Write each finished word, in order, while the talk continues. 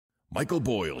Michael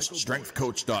Boyle's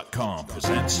StrengthCoach.com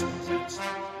presents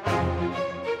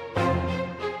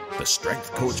the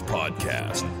Strength Coach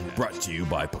Podcast, brought to you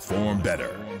by Perform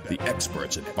Better, the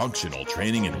experts in functional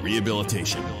training and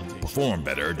rehabilitation.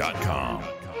 PerformBetter.com.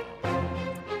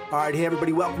 All right, hey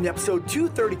everybody, welcome to episode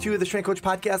 232 of the Strength Coach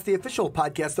Podcast, the official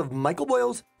podcast of Michael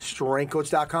Boyle's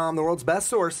StrengthCoach.com, the world's best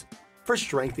source for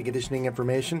strength and conditioning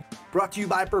information. Brought to you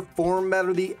by Perform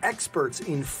Better, the experts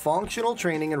in functional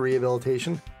training and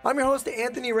rehabilitation. I'm your host,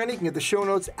 Anthony Rennie. You can get the show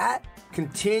notes at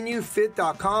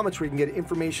ContinueFit.com. It's where you can get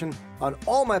information on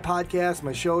all my podcasts,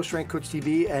 my show, Strength Coach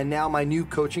TV, and now my new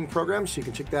coaching program. So you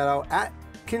can check that out at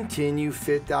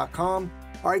ContinueFit.com.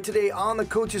 All right, today on the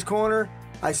Coach's Corner,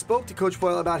 I spoke to Coach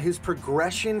Boyle about his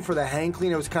progression for the hang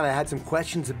clean. I had some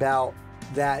questions about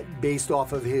that based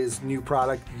off of his new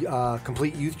product,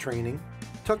 Complete Youth Training.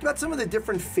 Talked about some of the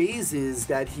different phases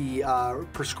that he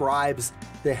prescribes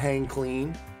the hang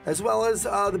clean, as well as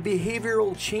the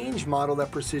behavioral change model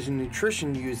that Precision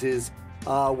Nutrition uses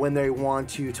when they want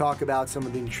to talk about some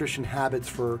of the nutrition habits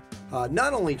for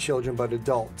not only children but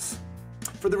adults.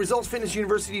 For the Results Fitness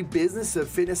University Business of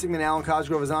Fitness segment, Alwyn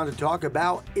Cosgrove is on to talk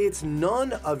about It's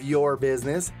None of Your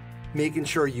Business, making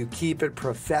sure you keep it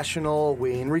professional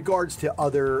in regards to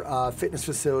other fitness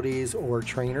facilities or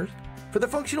trainers. For the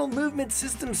Functional Movement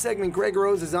System segment, Greg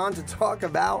Rose is on to talk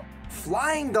about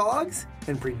flying dogs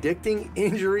and predicting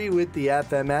injury with the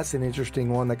FMS, an interesting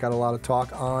one that got a lot of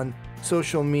talk on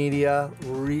social media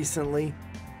recently.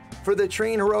 For the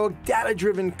TrainHeroic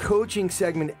data-driven coaching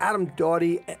segment, Adam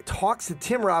Dawdyis talks to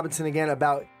Tim Robinsonto again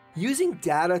about using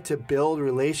data to build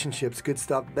relationships. Good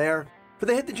stuff there. For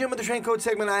the Hit the Gym with the Strength Coach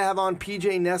segment, I have on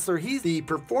PJ Nestler. He's the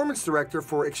performance director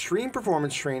for Extreme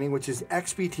Performance Training, which is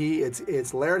XPT.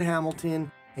 It's Laird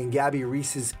Hamilton and Gabby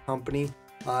Reese's company.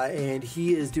 And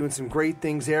he is doing some great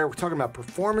things there. We're talking about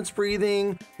performance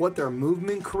breathing, what their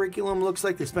movement curriculum looks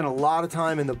like. They spend a lot of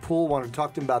time in the pool. Want to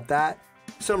talk to them about that.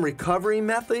 Some recovery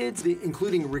methods,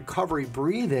 including recovery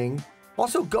breathing.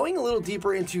 Also going a little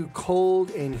deeper into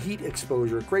cold and heat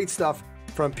exposure. Great stuff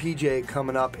from PJ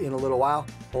coming up in a little while.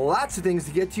 Lots of things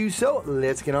to get to, so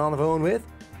let's get on the phone with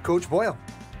Coach Boyle.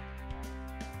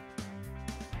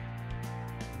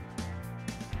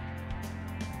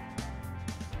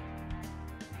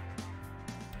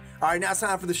 All right, now it's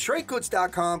time for the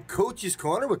StrengthCoach.com Coach's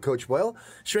Corner with Coach Boyle.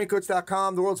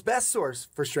 StrengthCoach.com, the world's best source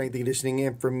for strength and conditioning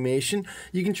information.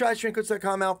 You can try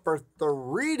StrengthCoach.com out for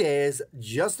 3 days,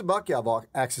 just $1. You have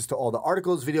access to all the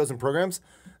articles, videos, and programs,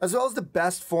 as well as the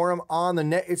best forum on the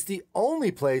net. It's the only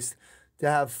place to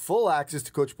have full access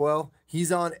to Coach Boyle.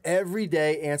 He's on every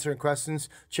day answering questions.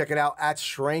 Check it out at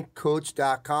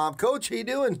StrengthCoach.com. Coach, how you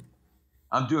doing?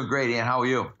 I'm doing great, Ian. How are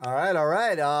you? All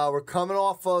right. We're coming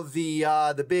off of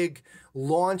the big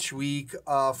launch week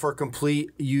for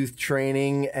Complete Youth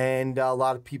Training, and a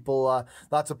lot of people,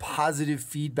 lots of positive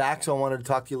feedback. So I wanted to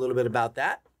talk to you a little bit about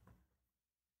that.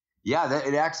 Yeah,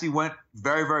 it actually went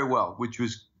very, very well, which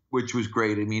was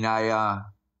great. I mean,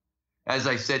 as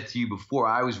I said to you before,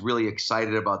 I was really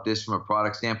excited about this from a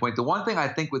product standpoint. The one thing I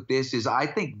think with this is I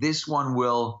think this one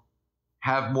will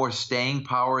have more staying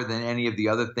power than any of the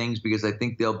other things, because I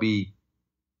think there'll be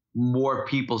more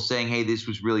people saying, hey, this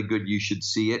was really good, you should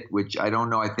see it, which I don't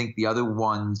know. I think the other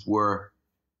ones were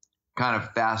kind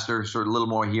of faster, sort of a little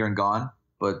more here and gone,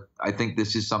 but I think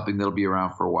this is something that'll be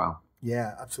around for a while.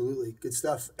 Yeah, absolutely. Good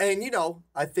stuff. And,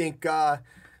 I think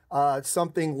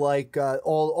something like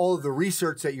all of the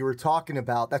research that you were talking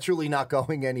about, that's really not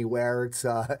going anywhere. It's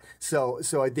so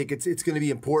I think it's going to be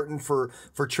important for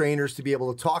trainers to be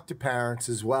able to talk to parents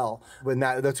as well. When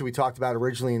that's what we talked about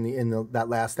originally in that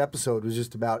last episode, was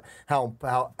just about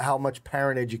how much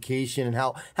parent education and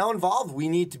how involved we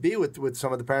need to be with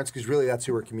some of the parents, because really that's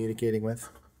who we're communicating with.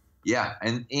 Yeah,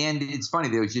 and it's funny.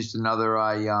 There was just another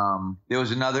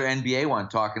NBA one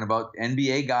talking about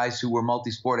NBA guys who were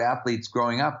multi-sport athletes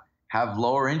growing up have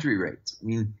lower injury rates. I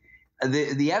mean,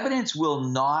 the evidence will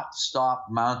not stop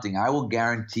mounting. I will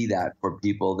guarantee that for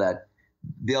people, that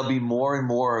there'll be more and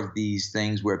more of these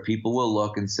things where people will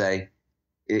look and say,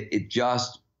 it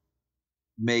just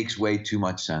makes way too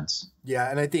much sense.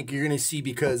 Yeah, and I think you're going to see,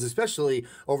 because especially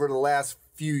over the last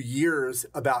few years,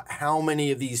 about how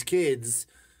many of these kids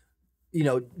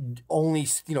only,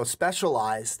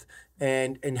 specialized,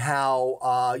 and how,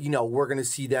 we're going to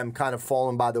see them kind of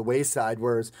falling by the wayside.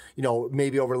 Whereas,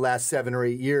 maybe over the last 7 or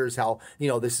 8 years, how,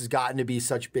 this has gotten to be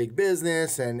such big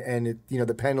business, and it,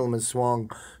 the pendulum has swung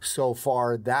so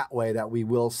far that way that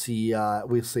we'll see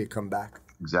it come back.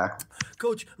 Exactly.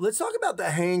 Coach, let's talk about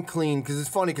the hang clean, because it's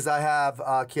funny because I have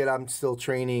a kid I'm still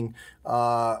training,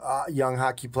 a young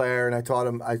hockey player, and I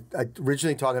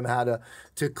originally taught him how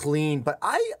to clean, but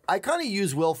I kind of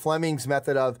use Will Fleming's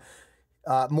method of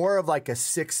more of like a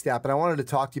 6-step, and I wanted to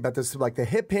talk to you about this, like the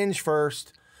hip hinge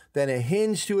first, then a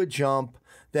hinge to a jump,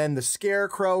 then the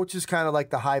scarecrow, which is kind of like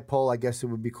the high pull, I guess it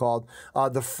would be called,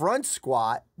 the front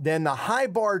squat, then the high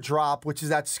bar drop, which is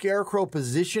that scarecrow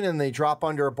position, and they drop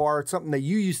under a bar. It's something that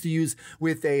you used to use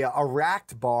with a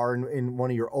racked bar in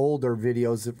one of your older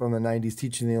videos from the 90s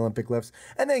teaching the Olympic lifts,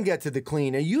 and then get to the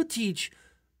clean. And you teach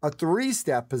a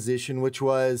 3-step position, which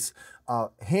was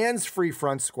hands-free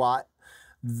front squat,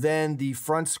 then the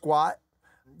front squat,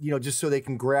 just so they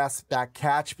can grasp that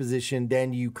catch position.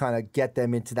 Then you kind of get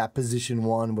them into that position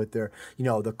 1 with their,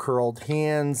 the curled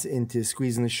hands into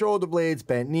squeezing the shoulder blades,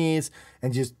 bent knees,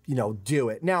 and just, do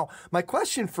it. Now, my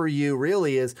question for you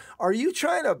really is, are you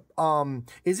trying to,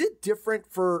 is it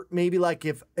different for maybe like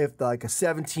if like a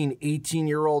 17,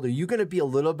 18-year-old, are you going to be a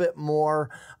little bit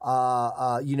more,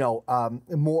 more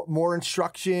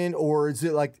instruction, or is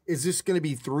this going to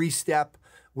be 3-step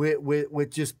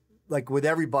with just, like with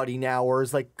everybody now, or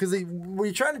is like, because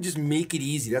we're trying to just make it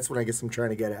easy. That's what I guess I'm trying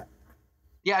to get at.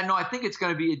 Yeah, no, I think it's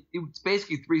going to be, it's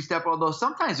basically 3-step, although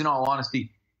sometimes in all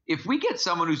honesty, if we get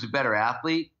someone who's a better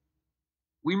athlete,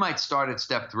 we might start at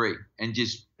step 3 and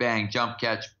just bang, jump,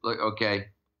 catch, like, okay,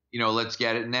 let's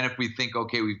get it. And then if we think,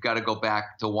 okay, we've got to go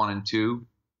back to 1 and 2.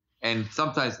 And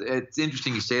sometimes it's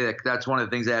interesting you say that, 'cause that's one of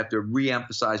the things I have to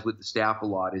reemphasize with the staff a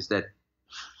lot is that,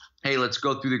 hey, let's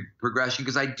go through the progression,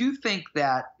 because I do think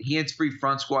that hands-free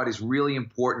front squat is really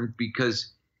important,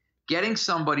 because getting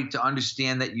somebody to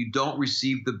understand that you don't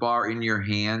receive the bar in your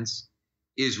hands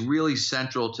is really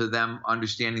central to them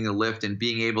understanding the lift and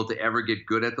being able to ever get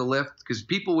good at the lift. Because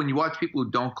when you watch people who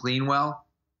don't clean well,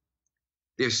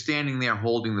 they're standing there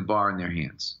holding the bar in their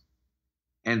hands.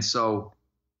 And so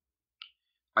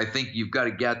I think you've got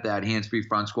to get that hands-free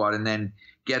front squat and then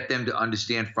get them to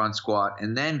understand front squat.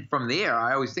 And then from there,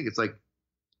 I always think it's like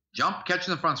jump, catch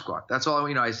in the front squat. That's all,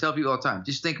 I tell people all the time.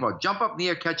 Just think about jump up in the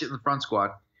air, catch it in the front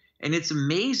squat. And it's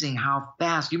amazing how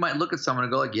fast you might look at someone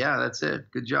and go like, yeah, that's it.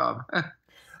 Good job.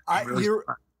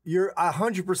 You're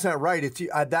 100% right. It's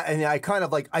that, and I kind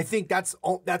of like, I think that's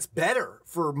better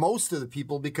for most of the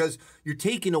people, because you're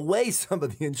taking away some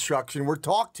of the instruction. We're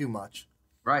taught too much.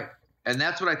 Right. And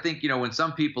that's what I think, when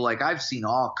some people, like I've seen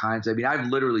all kinds. I mean, I've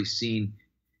literally seen,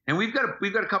 and we've got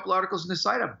a couple articles in the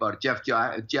site about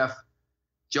it. Jeff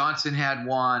Johnson had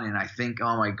one, and I think,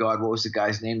 oh my God, what was the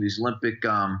guy's name? He's Olympic,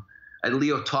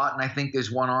 Leo Totten. I think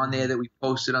there's one on there that we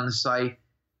posted on the site.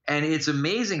 And it's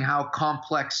amazing how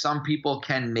complex some people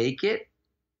can make it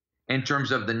in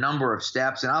terms of the number of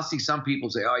steps. And I'll see some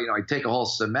people say, oh, I take a whole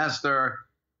semester,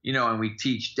 and we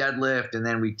teach deadlift, and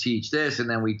then we teach this, and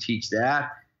then we teach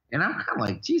that. And I'm kind of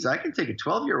like, geez, I can take a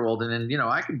 12-year-old and then,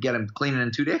 I can get him cleaning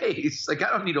in 2 days. Like, I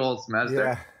don't need a whole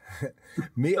semester. Yeah.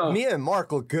 Me and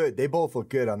Mark look good. They both look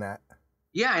good on that.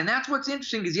 Yeah, and that's what's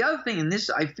interesting, because the other thing in this,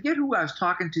 I forget who I was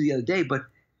talking to the other day, but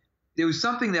there was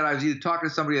something that I was either talking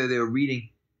to somebody or they were reading,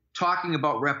 talking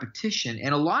about repetition.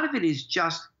 And a lot of it is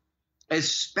just,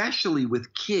 especially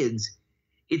with kids,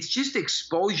 it's just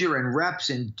exposure and reps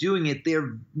and doing it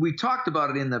there. We talked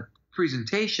about it in the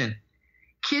presentation.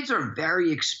 Kids are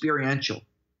very experiential.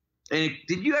 And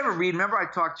did you ever read, remember I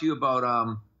talked to you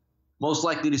about Most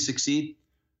Likely to Succeed?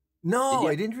 No,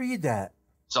 I didn't read that.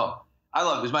 So I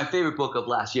love it. It was my favorite book of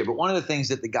last year. But one of the things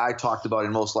that the guy talked about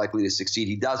in Most Likely to Succeed,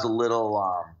 he does a little,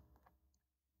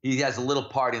 he has a little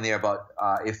part in there about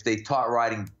if they taught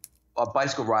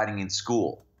bicycle riding in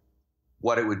school,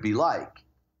 what it would be like.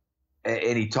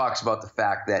 And he talks about the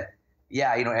fact that,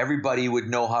 yeah, everybody would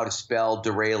know how to spell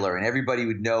derailleur, and everybody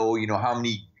would know, how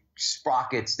many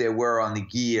sprockets there were on the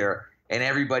gear, and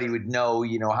everybody would know,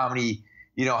 how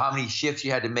many shifts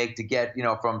you had to make to get,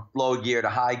 from low gear to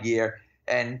high gear,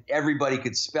 and everybody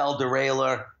could spell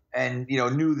derailleur and,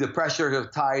 knew the pressure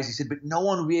of tires. He said, but no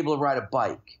one would be able to ride a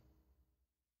bike.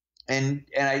 And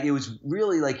it was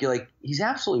really like, you're like, he's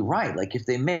absolutely right. Like, if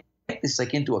they make this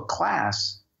like into a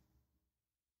class,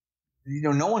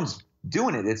 no one's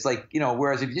doing it. It's like,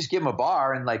 whereas if you just give them a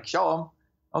bar and like show them,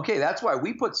 okay, that's why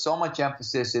we put so much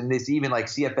emphasis in this, even like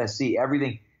CFSC,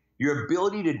 everything, your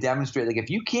ability to demonstrate. Like, if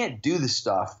you can't do the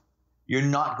stuff, you're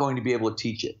not going to be able to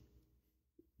teach it,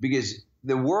 because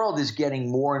the world is getting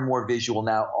more and more visual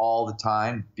now all the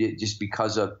time, just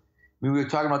because of, we were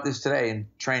talking about this today in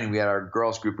training. We had our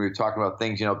girls group. We were talking about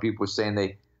things, people were saying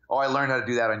I learned how to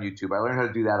do that on YouTube. I learned how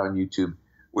to do that on YouTube,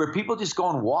 where people just go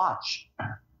and watch.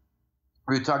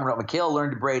 We were talking about Michaela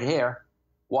learned to braid hair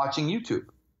watching YouTube.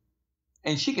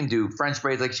 And she can do French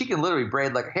braids. Like she can literally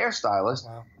braid like a hairstylist.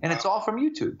 Wow. And it's all from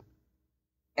YouTube.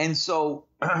 And so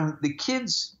the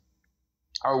kids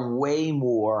are way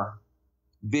more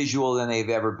visual than they've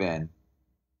ever been.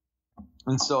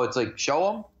 And so it's like,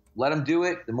 show them, let them do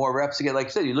it. The more reps you get, like I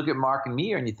said, you look at Mark and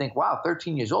Mia and you think, wow,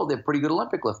 13 years old, they're pretty good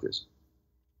Olympic lifters.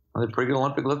 Well, they're pretty good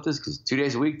Olympic lifters because 2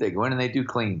 days a week they go in and they do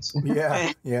cleans.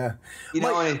 Yeah, yeah. You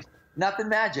know, and nothing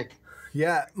magic.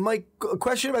 Yeah, Mike, a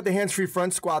question about the hands-free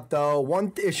front squat, though.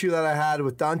 One issue that I had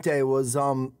with Dante was,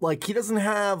 like, he doesn't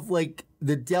have, like,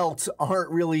 the delts aren't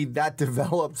really that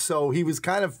developed, so he was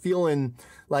kind of feeling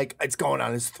like it's going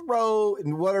on his throat.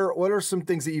 And what are some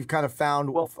things that you've kind of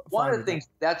found? Well, one of the things,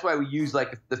 that's why we use,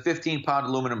 like, the 15-pound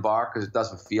aluminum bar because it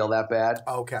doesn't feel that bad.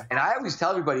 Okay. And I always tell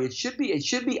everybody it should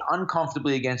be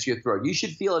uncomfortably against your throat. You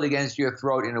should feel it against your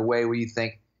throat in a way where you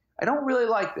think, I don't really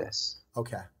like this.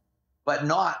 Okay. But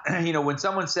not, you know, when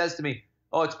someone says to me,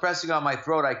 oh, it's pressing on my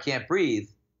throat, I can't breathe,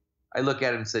 I look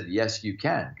at him and said, yes, you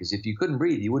can. Because if you couldn't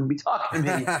breathe, you wouldn't be talking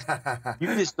to me.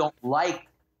 You just don't like.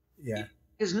 Yeah.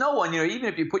 Because no one, you know, even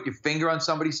if you put your finger on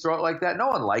somebody's throat like that, no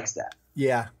one likes that.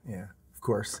 Yeah, yeah, of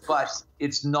course. But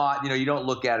it's not, you know, you don't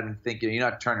look at him and think, you know, you're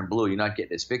not turning blue, you're not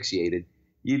getting asphyxiated.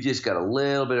 You've just got a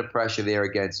little bit of pressure there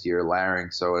against your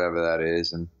larynx or whatever that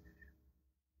is. And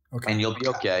you'll be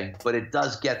okay. But it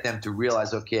does get them to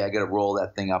realize, okay, I got to roll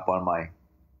that thing up on my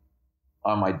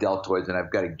deltoids, and I've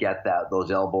got to get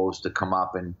those elbows to come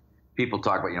up. And people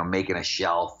talk about, you know, making a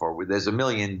shelf, or there's a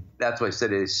million. That's why I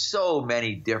said there's so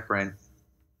many different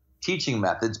teaching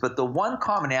methods. But the one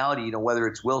commonality, you know, whether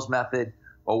it's Will's method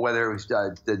or whether it was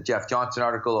the Jeff Johnson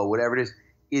article or whatever it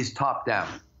is top down,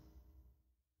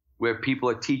 where people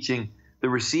are teaching the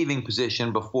receiving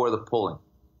position before the pulling.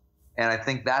 And I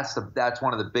think that's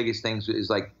one of the biggest things is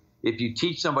like if you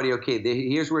teach somebody, okay,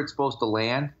 here's where it's supposed to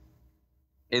land,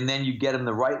 and then you get them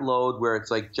the right load where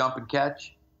it's like jump and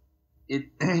catch. It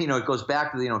you know it goes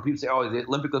back to the, you know, people say, oh, the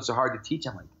Olympic lifts are hard to teach.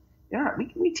 I'm like, yeah,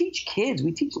 we teach kids,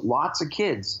 we teach lots of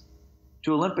kids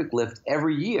to Olympic lift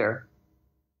every year,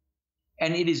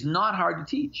 and it is not hard to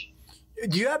teach.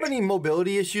 Do you have any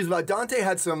mobility issues? Well, Dante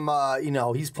had some, you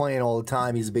know, he's playing all the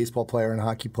time. He's a baseball player and a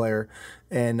hockey player,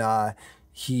 and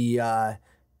he had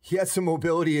some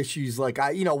mobility issues, like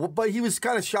but he was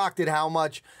kind of shocked at how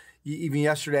much. Even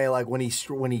yesterday, like when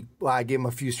I gave him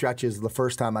a few stretches the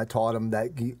first time I taught him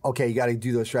that you got to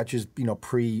do those stretches, you know,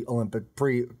 pre-Olympic,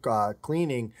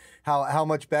 cleaning. How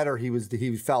much better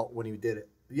he felt when he did it.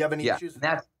 Do you have any issues with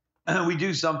that? We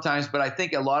do sometimes, but I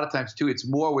think a lot of times too, it's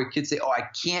more where kids say, oh, I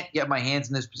can't get my hands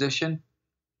in this position,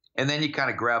 and then you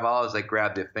kind of grab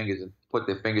their fingers and put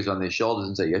their fingers on their shoulders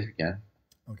and say, yes, you can.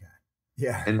 Okay.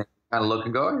 Yeah. And then kind of look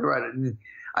and go, oh, you're right. And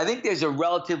I think there's a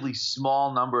relatively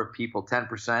small number of people,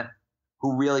 10%,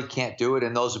 who really can't do it.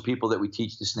 And those are people that we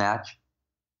teach to snatch.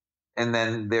 And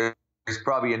then there's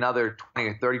probably another 20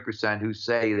 or 30% who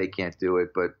say they can't do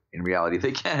it, but in reality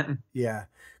they can. Yeah.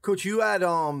 Coach, you had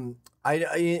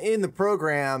in the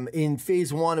program in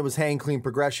phase 1, it was hang clean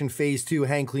progression. Phase 2,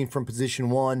 hang clean from position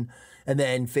 1. And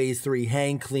then phase 3,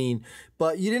 hang clean.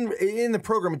 But you didn't, in the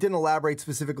program, it didn't elaborate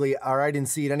specifically, or I didn't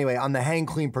see it anyway, on the hang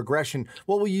clean progression.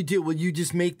 What will you do? Will you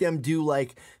just make them do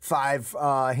like 5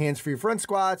 hands-free front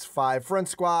squats, 5 front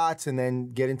squats, and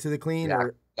then get into the clean? Yeah.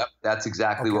 Or? Yep, that's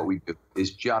exactly what we do,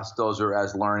 is just those are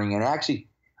as learning. And actually,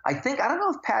 I don't know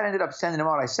if Pat ended up sending them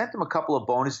out. I sent him a couple of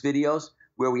bonus videos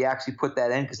where we actually put that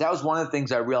in, because that was one of the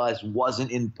things I realized wasn't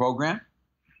in the program.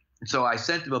 So I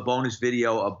sent him a bonus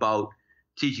video about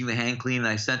teaching the hang clean, and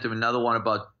I sent him another one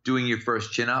about doing your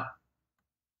first chin up,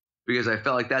 because I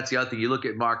felt like that's the other thing. You look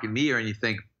at Mark and Mia and you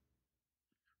think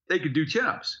they could do chin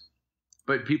ups,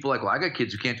 but people are like, well, I got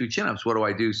kids who can't do chin ups. What do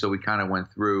I do? So we kind of went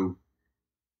through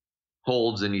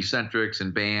holds and eccentrics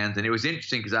and bands, and it was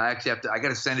interesting because I got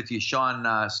to send it to you.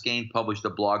 Sean Skane published a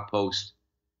blog post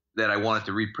that I wanted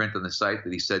to reprint on the site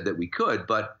that he said that we could,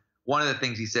 but one of the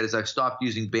things he said is I've stopped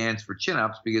using bands for chin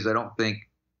ups because I don't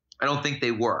think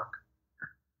they work.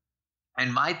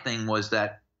 And my thing was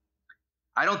that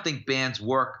I don't think bands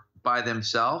work by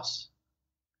themselves,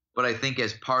 but I think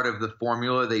as part of the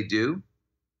formula they do.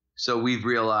 So we've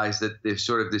realized that there's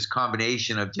sort of this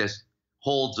combination of just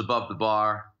holds above the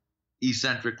bar,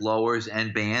 eccentric lowers,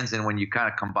 and bands. And when you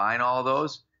kind of combine all of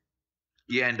those,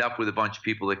 you end up with a bunch of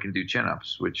people that can do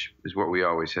chin-ups, which is what we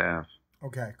always have.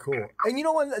 Okay, cool. And you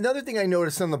know what? Another thing I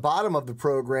noticed on the bottom of the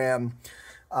program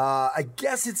I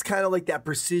guess it's kind of like that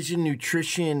precision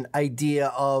nutrition idea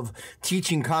of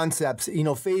teaching concepts. You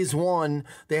know, phase 1,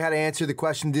 they had to answer the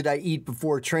question, did I eat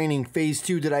before training? Phase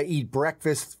 2, did I eat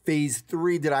breakfast? Phase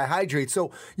 3, did I hydrate?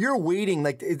 So you're waiting,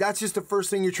 like that's just the first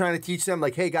thing you're trying to teach them.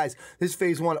 Like, hey guys, this is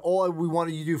phase 1. All we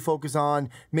wanted you to do, focus on,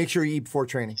 make sure you eat before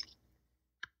training.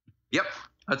 Yep.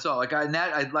 That's all. Like I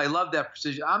love that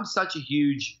precision. I'm such a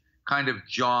huge kind of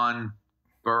John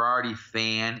Berardi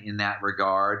fan in that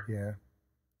regard. Yeah.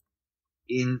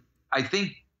 I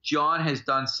think John has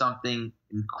done something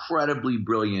incredibly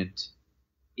brilliant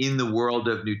in the world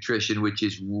of nutrition, which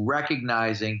is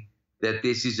recognizing that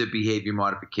this is a behavior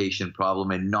modification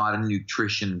problem and not a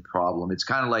nutrition problem. It's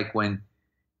kind of like when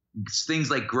things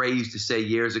like Gray used to say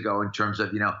years ago in terms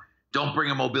of, don't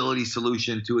bring a mobility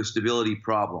solution to a stability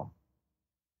problem.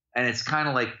 And it's kind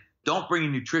of like, don't bring a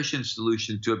nutrition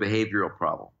solution to a behavioral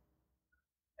problem.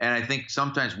 And I think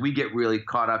sometimes we get really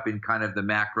caught up in kind of the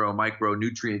macro,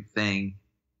 micronutrient thing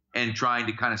and trying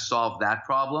to kind of solve that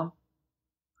problem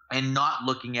and not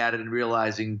looking at it and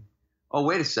realizing, oh,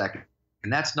 wait a second.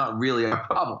 And that's not really our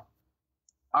problem.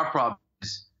 Our problem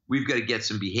is we've got to get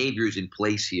some behaviors in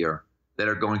place here that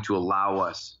are going to allow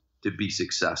us to be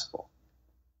successful.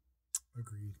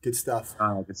 Agreed. Good stuff.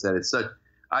 Like I said,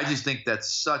 I just think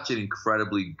that's such an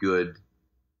incredibly good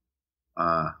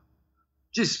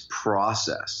just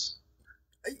process.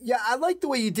 Yeah, I like the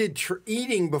way you did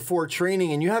eating before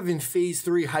training, and you have in phase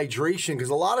 3 hydration, because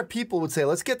a lot of people would say,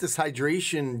 let's get this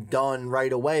hydration done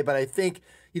right away. But I think,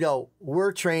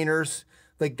 we're trainers.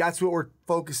 Like, that's what we're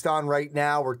focused on right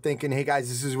now. We're thinking, hey, guys,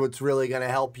 this is what's really going to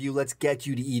help you. Let's get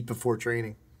you to eat before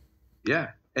training. Yeah.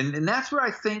 And that's where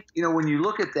I think, when you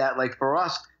look at that, like for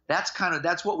us,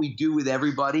 that's what we do with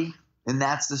everybody. And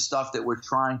that's the stuff that we're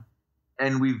trying.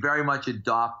 And we very much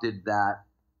adopted that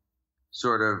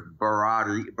sort of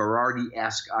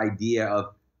Berardi-esque idea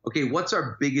of, okay, what's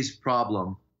our biggest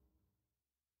problem?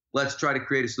 Let's try to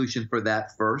create a solution for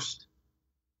that first,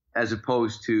 as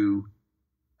opposed to,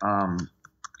 I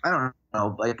don't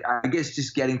know, like, I guess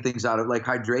just getting things out of, like,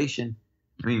 hydration.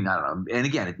 I mean, I don't know. And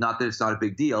again, it's not that it's not a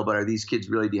big deal, but are these kids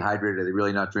really dehydrated? Are they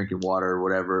really not drinking water or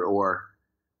whatever? Or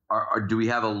do we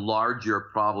have a larger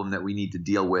problem that we need to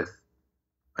deal with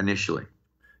initially?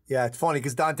 Yeah, it's funny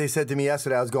because Dante said to me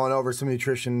yesterday, I was going over some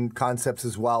nutrition concepts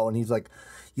as well, and he's like,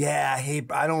 yeah, hey,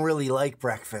 I don't really like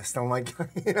breakfast. I'm like,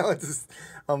 it's just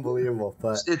unbelievable.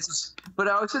 But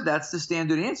I always said that's the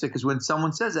standard answer, because when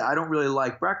someone says it, I don't really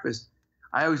like breakfast,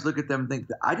 I always look at them and think,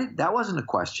 that wasn't a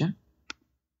question.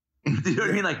 You know what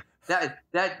I mean? Like,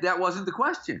 that wasn't the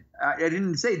question. I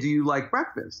didn't say, do you like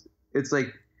breakfast? It's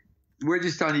like, we're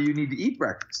just telling you need to eat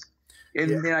breakfast.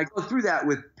 And I go through that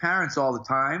with parents all the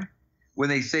time when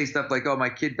they say stuff like, oh, my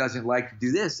kid doesn't like to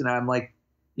do this. And I'm like,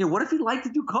 what if he liked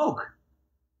to do Coke?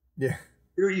 Yeah.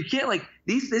 You can't, like,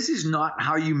 this is not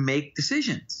how you make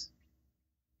decisions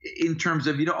in terms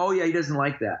of, oh, yeah, he doesn't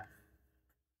like that.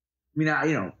 I mean,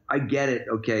 I get it.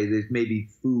 Okay, there's maybe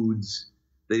foods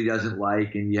that he doesn't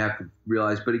like, and you have to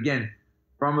realize. But again,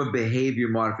 from a behavior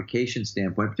modification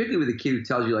standpoint, particularly with a kid who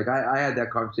tells you, like, I had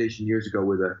that conversation years ago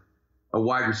with a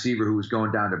wide receiver who was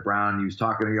going down to Brown. And he was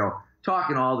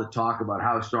talking all the talk about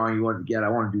how strong you want to get. I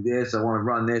want to do this. I want to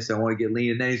run this. I want to get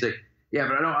lean. And then he's like, yeah,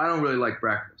 but I don't really like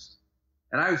breakfast.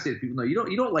 And I would say to people, no,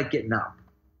 you don't like getting up.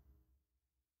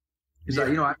 Because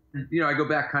I go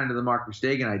back kind of to the Mark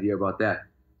Verstegen idea about that.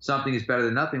 Something is better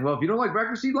than nothing. Well, if you don't like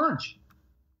breakfast, eat lunch.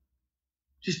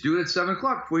 Just do it at 7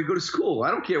 o'clock before you go to school.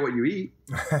 I don't care what you eat.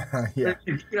 Yeah.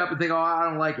 If you get up and think, oh, I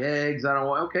don't like eggs.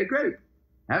 Okay, great.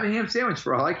 Have a ham sandwich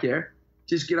for all I care.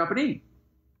 Just get up and eat.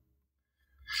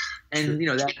 And,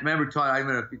 remember Todd, I don't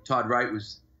know if Todd Wright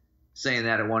was saying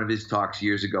that at one of his talks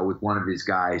years ago with one of his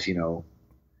guys,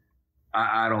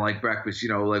 I don't like breakfast,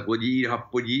 like, would you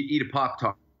eat a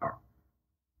Pop-Tart?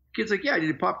 Kid's like, yeah, I eat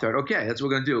a Pop-Tart. Okay, that's what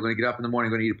we're going to do. We're going to get up in the morning,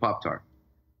 we're going to eat a Pop-Tart.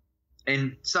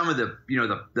 And some of the,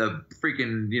 the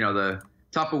freaking, the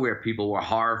Tupperware people were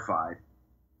horrified,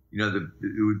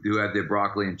 who had their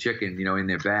broccoli and chicken, in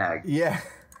their bag. Yeah.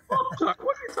 Pop-Tart,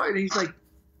 what are you talking about? He's like,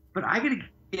 but I got to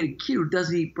get a kid who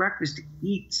doesn't eat breakfast to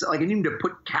eat. Like, I need him to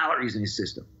put calories in his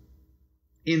system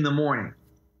in the morning.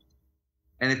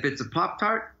 And if it's a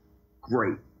Pop-Tart,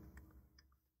 great.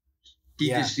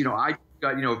 I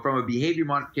got, from a behavior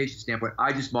modification standpoint,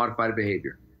 I just modified a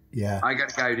behavior. Yeah. I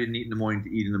got a guy who didn't eat in the morning to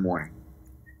eat in the morning.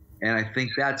 And I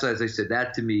think that's, as I said,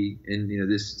 that to me,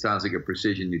 and this sounds like a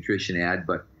precision nutrition ad,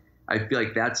 but I feel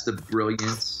like that's the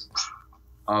brilliance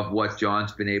of what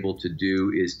John's been able to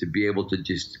do, is to be able to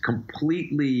just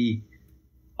completely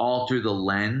alter the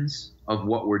lens of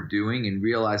what we're doing and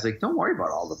realize, like, don't worry about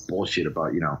all the bullshit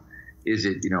about, Is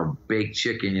it, baked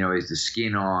chicken? Is the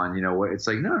skin on? What? It's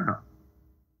like, no.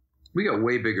 We got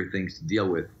way bigger things to deal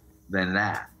with than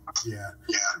that. Yeah.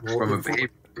 Well, from a behavior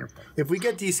standpoint. If we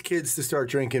get these kids to start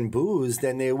drinking booze,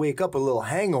 then they wake up with a little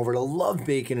hangover. They'll love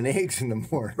bacon and eggs in the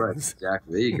morning. Right,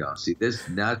 exactly. There you go. See this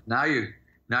now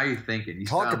you're thinking. You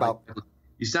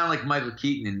sound like Michael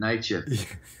Keaton in Night Shift.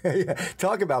 Yeah.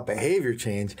 Talk about behavior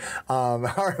change. All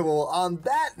right. Well, on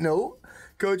that note,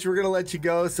 Coach, we're gonna let you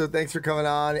go. So thanks for coming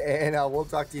on, and we'll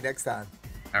talk to you next time.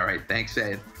 All right. Thanks,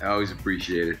 Ed. I always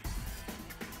appreciate it.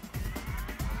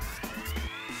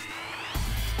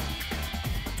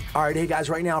 All right, hey guys,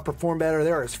 right now, Perform Better,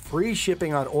 there is free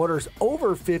shipping on orders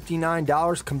over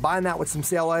 $59. Combine that with some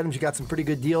sale items, you got some pretty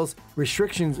good deals.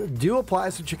 Restrictions do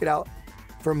apply, so check it out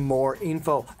for more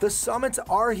info. The summits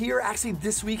are here actually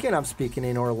this weekend. I'm speaking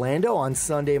in Orlando on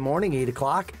Sunday morning, 8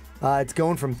 o'clock. It's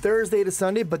going from Thursday to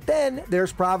Sunday, but then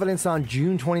there's Providence on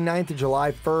June 29th to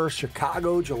July 1st,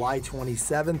 Chicago, July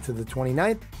 27th to the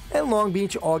 29th, and Long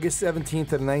Beach, August 17th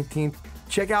to the 19th.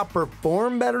 Check out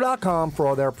performbetter.com for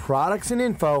all their products and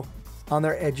info on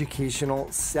their educational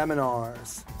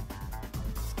seminars.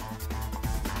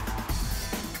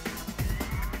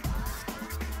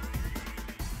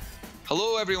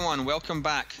 Hello, everyone. Welcome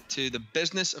back to the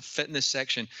Business of Fitness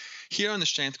section here on the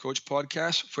Strength Coach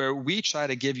podcast, where we try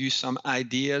to give you some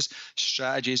ideas,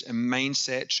 strategies, and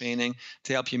mindset training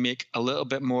to help you make a little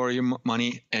bit more of your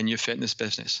money in your fitness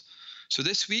business. So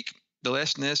this week, the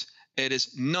lesson is, it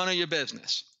is none of your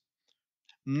business.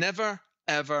 Never,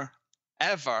 ever,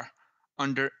 ever,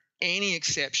 under any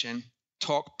exception,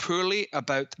 talk poorly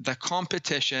about the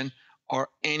competition or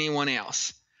anyone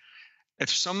else. If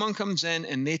someone comes in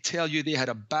and they tell you they had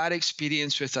a bad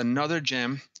experience with another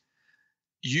gym,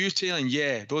 you telling,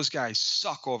 yeah, those guys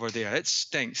suck over there. It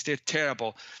stinks. They're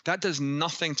terrible. That does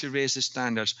nothing to raise the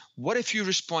standards. What if you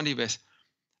responded with,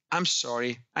 I'm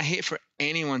sorry, I hate for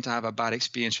anyone to have a bad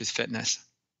experience with fitness.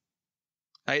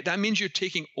 Right? That means you're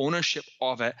taking ownership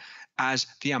of it as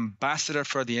the ambassador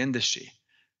for the industry.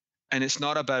 And it's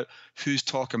not about who's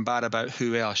talking bad about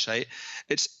who else, right?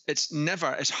 It's never,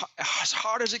 as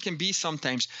hard as it can be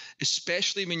sometimes,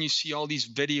 especially when you see all these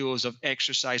videos of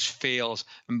exercise fails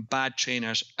and bad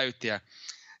trainers out there.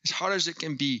 As hard as it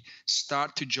can be,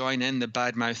 start to join in the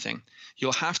bad mouthing.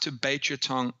 You'll have to bite your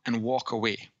tongue and walk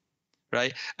away,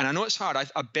 right? And I know it's hard.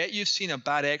 I bet you've seen a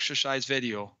bad exercise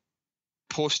video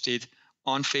posted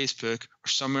on Facebook or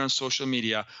somewhere on social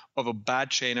media of a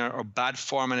bad trainer or bad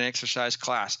form in an exercise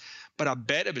class. But I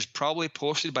bet it was probably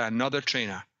posted by another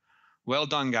trainer. Well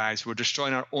done, guys. We're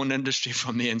destroying our own industry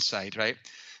from the inside, right?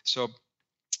 So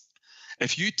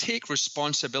if you take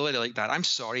responsibility like that, I'm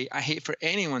sorry, I hate for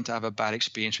anyone to have a bad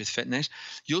experience with fitness.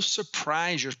 You'll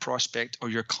surprise your prospect or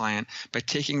your client by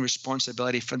taking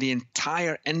responsibility for the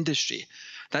entire industry.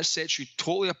 That sets you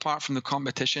totally apart from the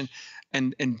competition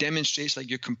and demonstrates like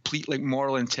your complete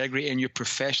moral integrity and your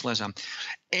professionalism.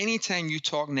 Anytime you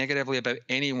talk negatively about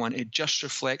anyone, it just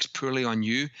reflects poorly on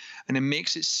you, and it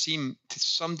makes it seem to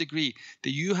some degree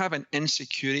that you have an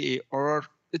insecurity or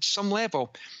at some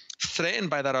level threatened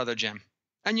by that other gym.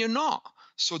 And you're not,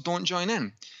 so don't join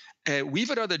in. We've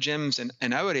had other gyms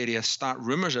in our area start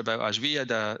rumors about us. We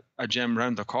had a gym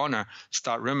round the corner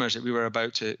start rumors that we were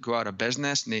about to go out of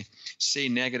business, and they say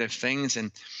negative things.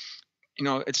 And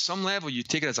at some level, you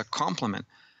take it as a compliment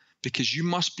because you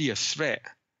must be a threat.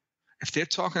 If they're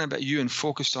talking about you and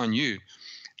focused on you,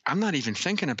 I'm not even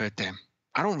thinking about them.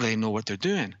 I don't really know what they're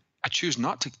doing. I choose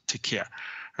not to care,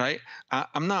 right?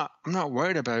 I'm not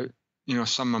worried about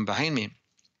someone behind me.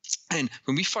 And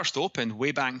when we first opened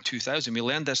way back in 2000, we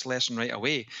learned this lesson right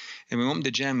away. And we opened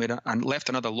the gym and left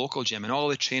another local gym. And all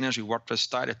the trainers we worked with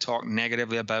started to talk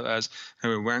negatively about us,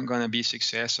 and we weren't going to be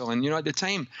successful. And, at the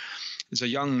time, as a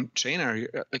young trainer,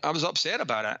 I was upset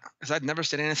about it because I'd never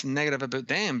said anything negative about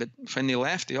them. But when they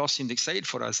left, they all seemed excited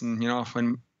for us. And,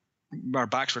 when our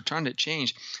backs were turned, it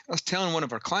changed. I was telling one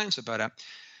of our clients about it.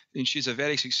 And she's a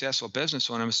very successful business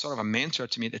owner. Was sort of a mentor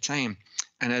to me at the time.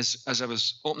 And as I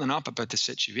was opening up about the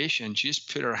situation, she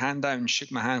just put her hand down and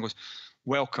shook my hand and goes,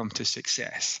 "Welcome to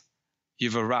success.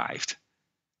 You've arrived."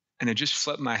 And it just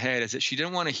flipped my head as that she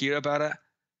didn't want to hear about it.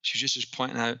 She was just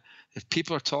pointing out, if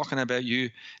people are talking about you,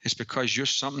 it's because you're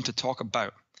something to talk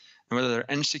about. And whether they're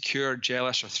insecure,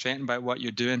 jealous, or threatened by what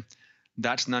you're doing,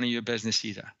 that's none of your business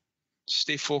either.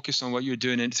 Stay focused on what you're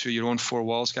doing through your own four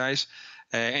walls, guys.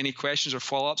 Any questions or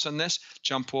follow-ups on this,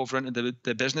 jump over into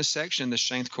the business section in the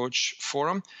Strength Coach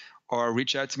forum, or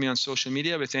reach out to me on social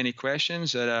media with any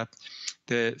questions at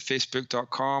the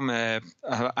facebook.com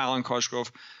Alan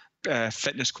Cosgrove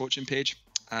fitness coaching page,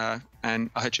 and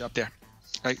I'll hit you up there.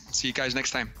 All right, see you guys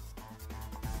next time.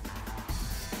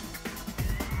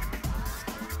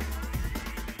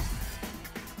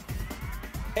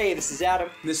 Hey, this is Adam.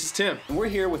 This is Tim. And we're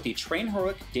here with the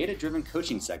TrainHeroic Data-Driven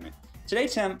Coaching segment. Today,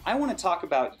 Tim, I want to talk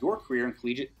about your career in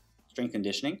collegiate strength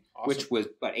conditioning, which was,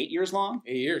 8 years long?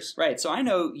 8 years. Right. So I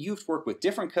know you've worked with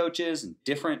different coaches and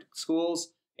different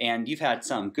schools, and you've had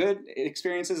some good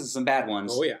experiences and some bad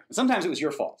ones. Oh, yeah. And sometimes it was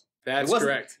your fault. That's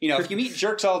correct. If you meet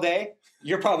jerks all day,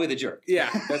 you're probably the jerk. Yeah,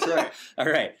 that's right. All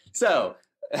right. So,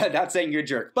 not saying you're a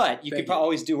jerk, but you could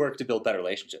always do work to build better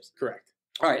relationships. Correct.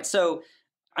 All right. So,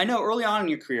 I know early on in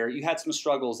your career, you had some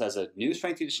struggles as a new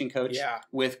strength conditioning coach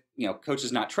with,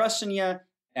 coaches not trusting you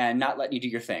and not letting you do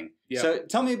your thing. Yep. So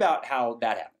tell me about how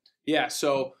that happened. Yeah.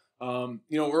 So,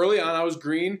 early on I was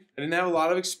green. I didn't have a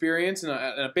lot of experience, and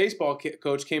a baseball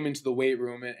coach came into the weight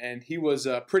room, and he was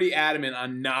pretty adamant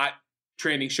on not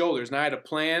training shoulders. And I had a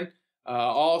plan,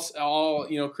 all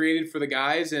created for the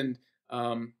guys, and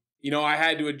I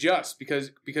had to adjust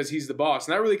because he's the boss,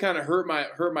 and that really kind of hurt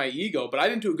my ego. But I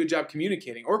didn't do a good job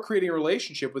communicating or creating a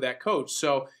relationship with that coach,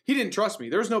 so he didn't trust me.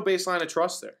 There was no baseline of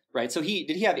trust there. Right. So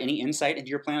did he have any insight into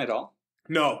your plan at all?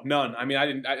 No, none. I mean, I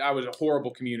didn't. I was a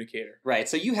horrible communicator. Right.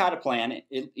 So you had a plan,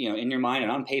 in your mind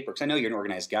and on paper, because I know you're an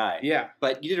organized guy. Yeah.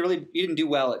 But you didn't do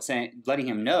well at letting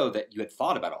him know that you had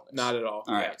thought about all this. Not at all.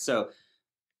 All right. So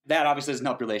that obviously doesn't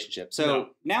help your relationship. So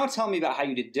now tell me about how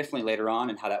you did differently later on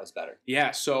and how that was better.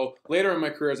 Yeah. So later in my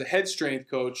career as a head strength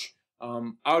coach,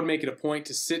 I would make it a point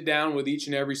to sit down with each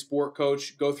and every sport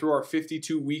coach, go through our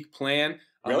 52-week plan.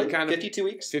 Really? 52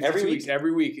 weeks? 52 weeks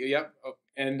every week. Yep.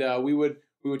 And we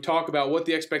would talk about what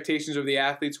the expectations of the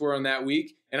athletes were on that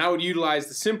week. And I would utilize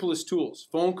the simplest tools: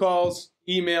 phone calls,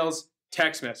 emails,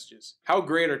 text messages. How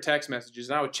great are text messages?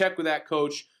 And I would check with that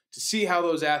coach to see how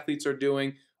those athletes are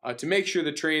doing, to make sure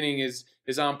the training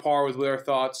is on par with their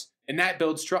thoughts, and that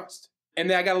builds trust. And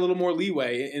then I got a little more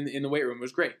leeway in the weight room. It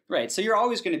was great. Right. So you're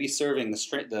always going to be serving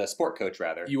the sport coach,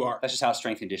 rather. You are. That's just how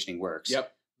strength conditioning works.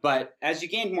 Yep. But as you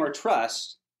gained more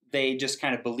trust, they just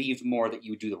kind of believed more that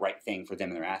you would do the right thing for them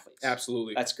and their athletes.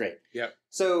 Absolutely. That's great. Yep.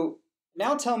 So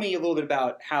now tell me a little bit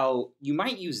about how you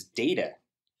might use data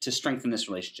to strengthen this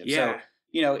relationship. Yeah.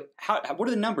 So, what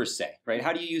do the numbers say, right?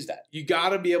 How do you use that? You got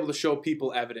to be able to show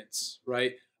people evidence,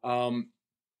 right? And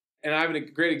I have a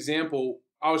great example.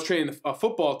 I was training a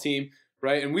football team,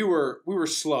 right? And we were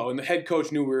slow, and the head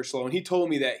coach knew we were slow, and he told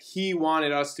me that he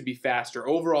wanted us to be faster,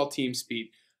 overall team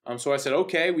speed. So I said,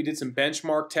 okay, we did some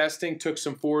benchmark testing, took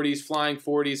some 40s, flying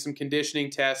 40s, some conditioning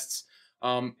tests,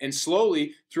 and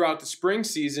slowly throughout the spring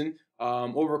season,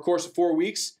 over a course of 4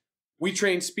 weeks, we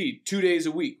trained speed 2 days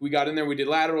a week. We got in there, we did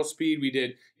lateral speed, we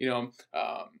did,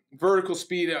 vertical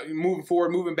speed, moving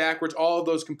forward, moving backwards, all of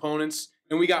those components,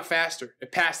 and we got faster.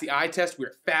 It passed the eye test. We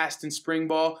were fast in spring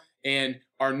ball, and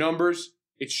our numbers,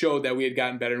 it showed that we had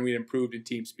gotten better and we had improved in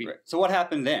team speed. Right. So what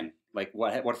happened then? Like,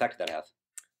 what effect did that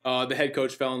have? The head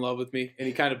coach fell in love with me, and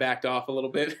he kind of backed off a little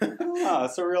bit. Oh,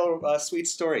 it's a real sweet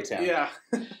story, Tim. Yeah.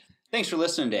 Thanks for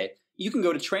listening today. You can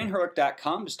go to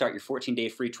TrainHeroic.com to start your 14-day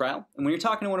free trial. And when you're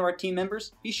talking to one of our team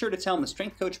members, be sure to tell them the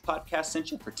Strength Coach Podcast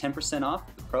sent you for 10%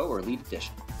 off the Pro or Elite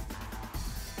Edition.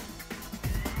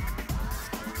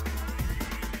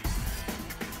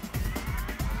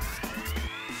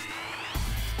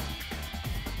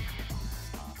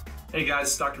 Hey guys,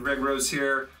 it's Dr. Greg Rose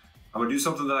here. I'm going to do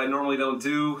something that I normally don't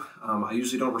do. I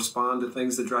usually don't respond to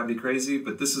things that drive me crazy,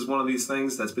 but this is one of these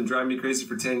things that's been driving me crazy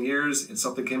for 10 years. And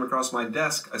something came across my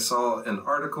desk. I saw an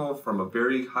article from a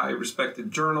very high respected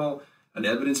journal, an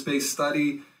evidence-based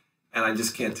study, and I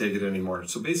just can't take it anymore.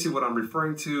 So basically what I'm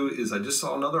referring to is I just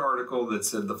saw another article that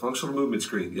said the functional movement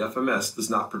screen, the FMS, does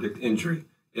not predict injury.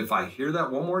 If I hear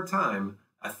that one more time,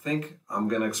 I think I'm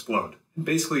going to explode. And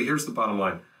basically, here's the bottom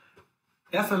line.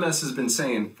 FMS has been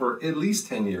saying for at least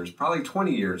 10 years, probably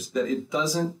 20 years, that it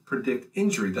doesn't predict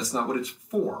injury. That's not what it's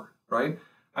for, right?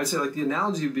 I'd say, like, the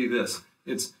analogy would be this.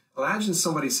 It's, imagine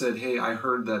somebody said, hey, I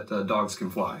heard that dogs can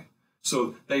fly.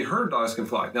 So they heard dogs can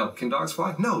fly. Now, can dogs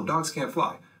fly? No, dogs can't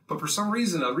fly. But for some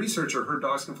reason, a researcher heard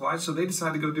dogs can fly, so they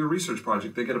decided to go do a research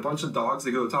project. They get a bunch of dogs,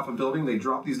 they go to the top of a building, they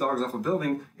drop these dogs off a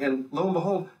building, and lo and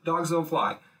behold, dogs don't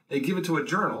fly. They give it to a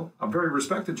journal, a very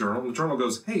respected journal, and the journal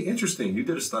goes, hey, interesting, you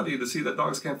did a study to see that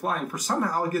dogs can't fly, and for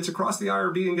somehow it gets across the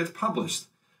IRB and gets published.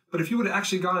 But if you would have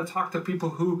actually gone and talked to people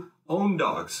who own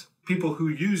dogs, people who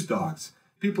use dogs,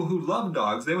 people who love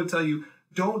dogs, they would tell you,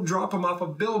 don't drop them off a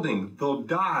building, they'll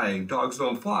die, dogs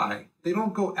don't fly. They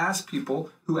don't go ask people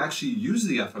who actually use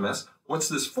the FMS, what's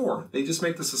this for? They just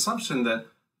make this assumption that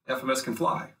FMS can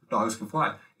fly, dogs can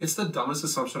fly. It's the dumbest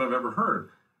assumption I've ever heard.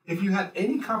 If you had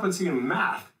any competency in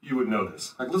math, you would know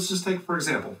this. Like, let's just take, for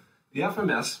example, the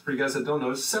FMS, for you guys that don't know,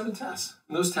 is 7 tests.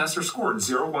 And those tests are scored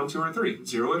 0, 1, 2, or 3.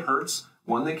 0, it hurts.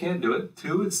 1, they can't do it.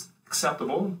 2, it's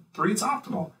acceptable. 3, it's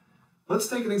optimal. Let's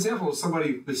take an example of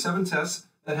somebody with 7 tests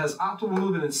that has optimal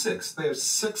movement in 6. They have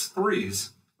 6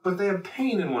 threes, but they have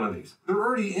pain in one of these. They're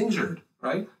already injured,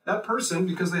 right? That person,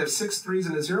 because they have 6 threes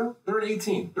and a 0, they're an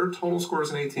 18. Their total score is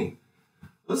an 18.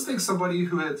 Let's take somebody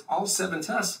who has all 7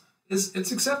 tests.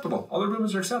 It's acceptable. All their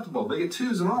movements are acceptable. They get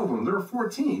 2s in all of them. They're a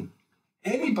 14.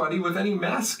 Anybody with any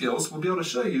math skills will be able to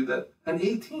show you that an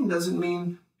 18 doesn't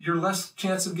mean you're less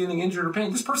chance of getting injured or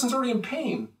pain. This person's already in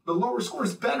pain. The lower score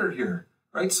is better here,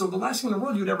 right? So the last thing in the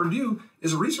world you'd ever do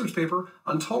is a research paper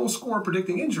on total score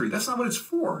predicting injury. That's not what it's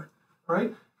for,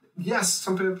 right? Yes,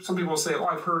 some people will say, oh,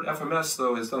 I've heard FMS,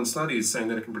 though, has done studies saying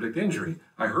that it can predict injury.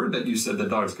 I heard that you said that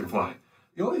dogs can fly.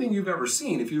 The only thing you've ever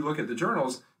seen, if you look at the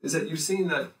journals, is that you've seen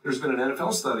that there's been an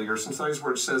NFL study or some studies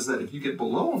where it says that if you get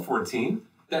below a 14,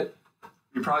 that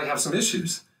you probably have some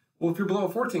issues. Well, if you're below a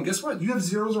 14, guess what? You have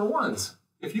 0s or 1s.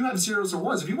 If you have 0s or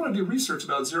 1s, if you want to do research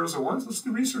about 0s or 1s, let's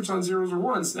do research on 0s or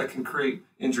 1s that can create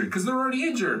injury because they're already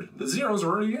injured. The 0s are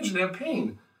already injured. They have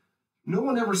pain. No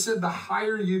one ever said the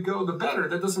higher you go, the better.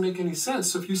 That doesn't make any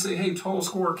sense. So if you say, hey, total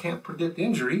score can't predict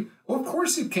injury, well, of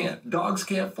course it can't. Dogs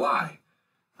can't fly.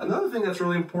 Another thing that's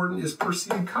really important is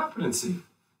perceived competency.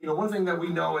 You know, one thing that we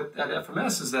know at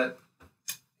FMS is that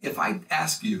if I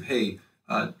ask you, hey,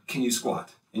 can you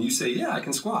squat? And you say, yeah, I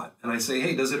can squat. And I say,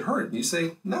 hey, does it hurt? And you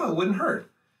say, no, it wouldn't hurt.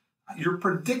 You're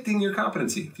predicting your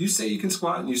competency. If you say you can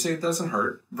squat and you say it doesn't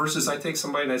hurt, versus I take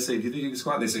somebody and I say, do you think you can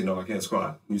squat? And they say, no, I can't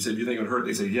squat. And you say, do you think it would hurt?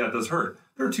 They say, yeah, it does hurt.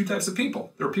 There are 2 types of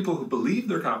people. There are people who believe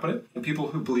they're competent and people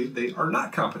who believe they are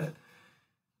not competent.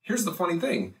 Here's the funny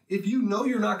thing. If you know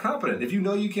you're not competent, if you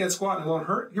know you can't squat and it won't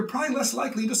hurt, you're probably less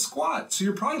likely to squat. So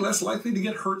you're probably less likely to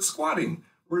get hurt squatting.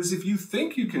 Whereas if you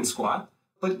think you can squat,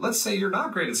 but let's say you're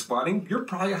not great at squatting, you're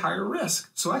probably a higher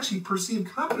risk. So actually perceived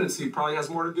competency probably has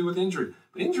more to do with injury.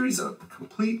 But injury is a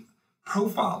complete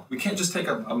profile. We can't just take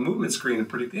a movement screen and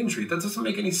predict injury. That doesn't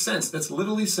make any sense. That's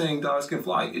literally saying dogs can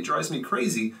fly. It drives me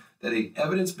crazy that a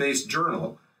evidence-based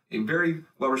journal, a very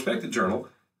well-respected journal,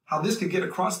 how this could get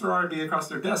across their R&D, across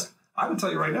their desk. I would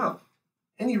tell you right now,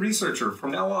 any researcher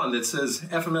from now on that says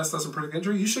FMS doesn't predict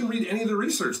injury, you shouldn't read any of the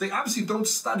research. They obviously don't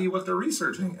study what they're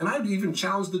researching. And I'd even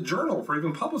challenge the journal for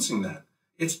even publishing that.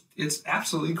 It's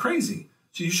absolutely crazy.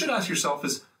 So you should ask yourself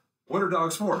is, what are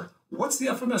dogs for? What's the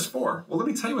FMS for? Well, let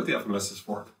me tell you what the FMS is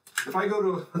for. If I go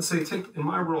to, let's say, take in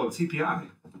my world, TPI,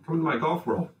 come into my golf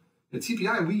world. At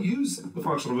TPI, we use the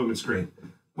functional movement screen.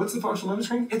 What's the functional movement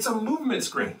screen? It's a movement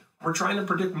screen. We're trying to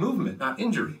predict movement, not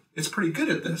injury. It's pretty good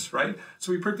at this, right?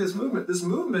 So we predict this movement. This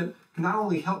movement can not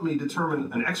only help me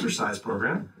determine an exercise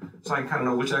program, so I can kind of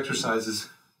know which exercises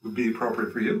would be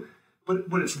appropriate for you, but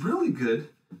what it's really good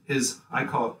is, I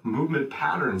call it movement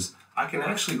patterns. I can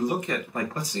actually look at,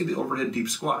 like, let's say the overhead deep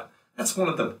squat. That's one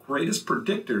of the greatest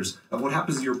predictors of what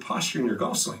happens to your posture in your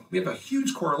golf swing. We have a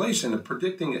huge correlation of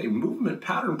predicting a movement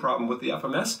pattern problem with the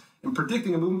FMS and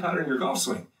predicting a movement pattern in your golf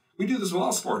swing. We do this with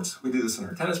all sports. We do this in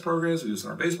our tennis programs. We do this in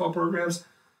our baseball programs.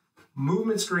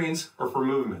 Movement screens are for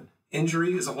movement.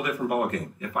 Injury is a whole different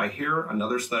ballgame. If I hear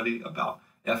another study about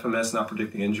FMS not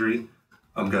predicting injury,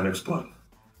 I'm going to explode.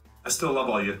 I still love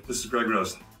all you. This is Greg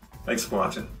Rose. Thanks for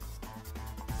watching.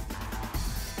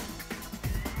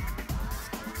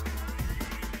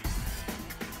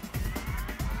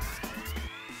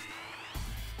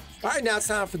 All right, now it's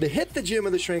time for the Hit the Gym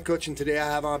of the Strength Coach, and today I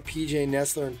have on PJ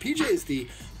Nestler, and PJ is the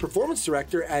Performance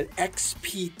Director at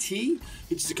XPT,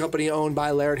 which is a company owned by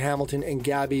Laird Hamilton and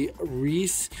Gabby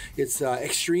Reese. It's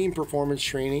extreme performance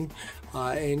training,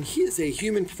 and he is a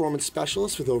human performance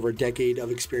specialist with over a decade of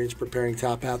experience preparing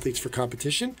top athletes for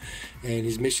competition, and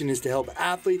his mission is to help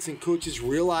athletes and coaches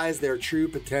realize their true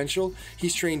potential.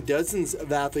 He's trained dozens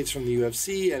of athletes from the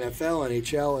UFC, NFL,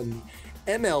 NHL, and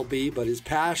MLB, but his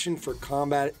passion for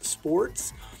combat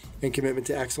sports and commitment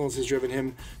to excellence has driven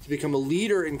him to become a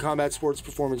leader in combat sports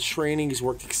performance training. He's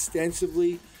worked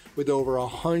extensively with over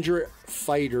 100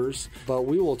 fighters, but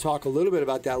we will talk a little bit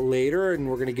about that later, and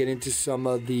we're going to get into some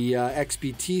of the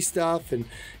XPT stuff and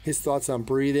his thoughts on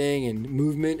breathing and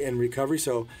movement and recovery.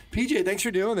 So, PJ, thanks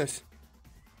for doing this.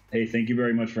 Hey, thank you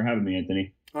very much for having me,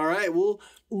 Anthony. All right, well,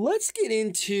 let's get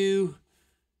into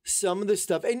some of the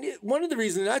stuff. And one of the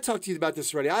reasons, and I talked to you about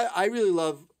this already, I really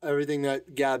love everything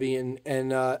that Gabby and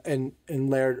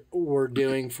Laird were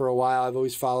doing for a while. I've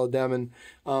always followed them, and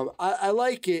I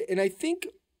like it. And I think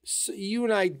you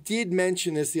and I did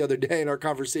mention this the other day in our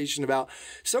conversation about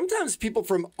sometimes people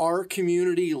from our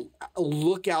community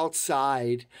look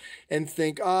outside and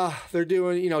think, they're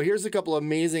doing, here's a couple of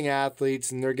amazing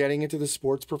athletes and they're getting into the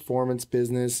sports performance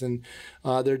business and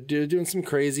they're doing some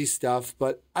crazy stuff.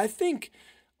 But I think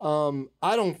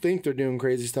I don't think they're doing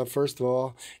crazy stuff, first of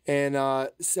all. And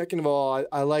second of all,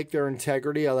 I like their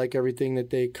integrity. I like everything that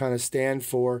they kind of stand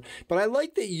for. But I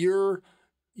like that you're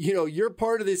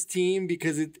part of this team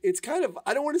because it's kind of,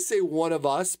 I don't want to say one of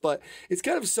us, but it's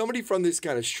kind of somebody from this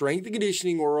kind of strength and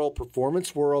conditioning world,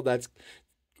 performance world that's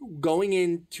going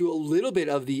into a little bit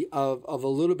of a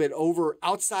little bit over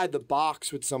outside the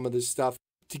box with some of this stuff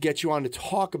to get you on to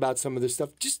talk about some of this stuff.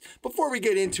 Just before we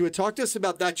get into it, talk to us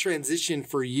about that transition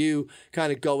for you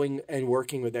kind of going and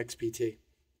working with XPT.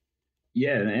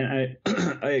 Yeah, and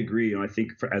I agree. I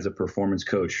think as a performance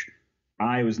coach,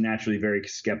 I was naturally very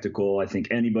skeptical. I think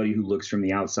anybody who looks from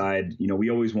the outside, we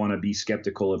always want to be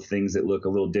skeptical of things that look a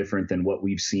little different than what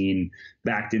we've seen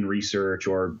backed in research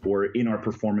or in our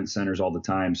performance centers all the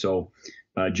time. So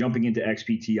jumping into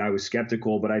XPT, I was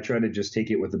skeptical, but I try to just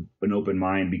take it with an open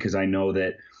mind because I know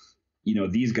that,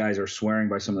 these guys are swearing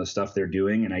by some of the stuff they're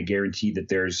doing, and I guarantee that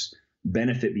there's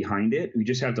benefit behind it. We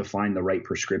just have to find the right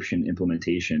prescription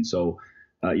implementation. So,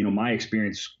 my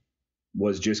experience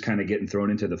was just kind of getting thrown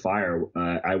into the fire.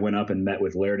 I went up and met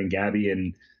with Laird and Gabby,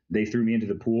 and they threw me into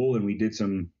the pool, and we did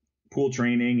some pool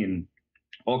training and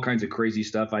all kinds of crazy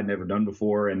stuff I'd never done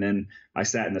before. And then I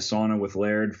sat in the sauna with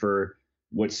Laird for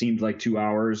what seemed like 2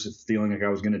 hours, feeling like I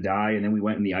was going to die. And then we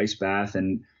went in the ice bath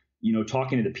and,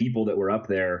 talking to the people that were up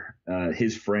there,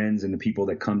 his friends and the people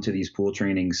that come to these pool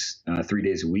trainings 3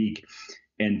 days a week,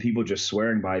 and people just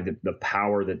swearing by the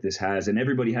power that this has. And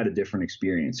everybody had a different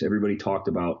experience. Everybody talked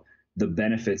about the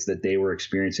benefits that they were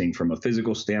experiencing from a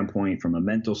physical standpoint, from a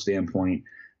mental standpoint,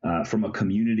 from a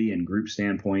community and group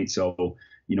standpoint. So,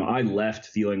 I left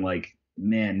feeling like,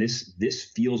 man,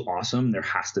 this feels awesome. There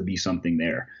has to be something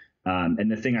there.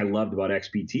 And the thing I loved about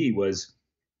XPT was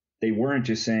they weren't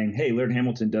just saying, hey, Laird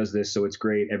Hamilton does this, so it's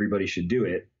great, everybody should do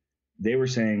it. They were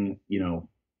saying,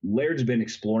 Laird's been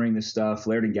exploring this stuff.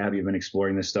 Laird and Gabby have been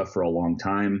exploring this stuff for a long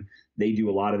time. They do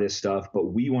a lot of this stuff,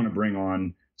 but we want to bring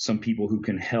on some people who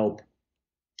can help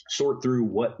sort through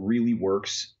what really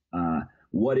works,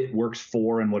 what it works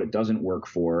for and what it doesn't work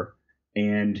for,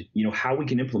 and how we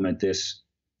can implement this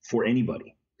for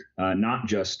anybody, not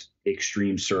just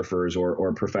extreme surfers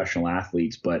or professional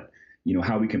athletes, but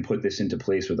how we can put this into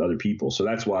place with other people. So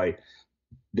that's why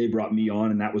they brought me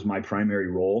on, and that was my primary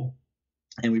role.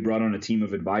 And we brought on a team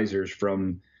of advisors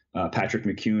from Patrick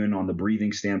McEwen on the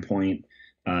breathing standpoint.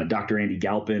 Dr. Andy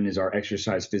Galpin is our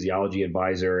exercise physiology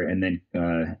advisor. And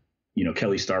then,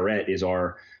 Kelly Starrett is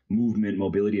our movement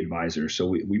mobility advisor. So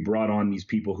we brought on these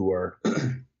people who are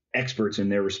experts in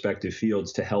their respective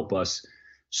fields to help us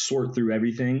sort through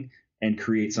everything and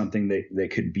create something that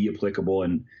could be applicable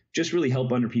and just really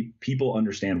help people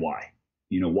understand why.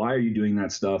 Why are you doing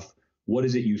that stuff? What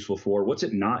is it useful for? What's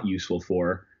it not useful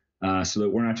for? So that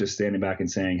we're not just standing back and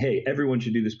saying, hey, everyone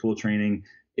should do this pool training.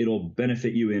 It'll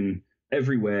benefit you in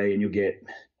every way and you'll get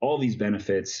all these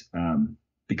benefits,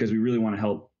 because we really want to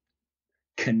help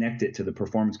connect it to the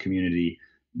performance community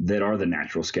that are the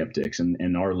natural skeptics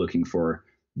and are looking for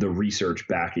the research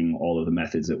backing all of the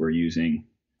methods that we're using.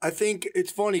 I think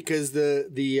it's funny because the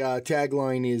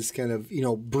tagline is kind of,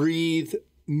 breathe,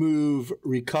 move,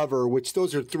 recover, which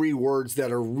those are three words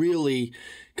that are really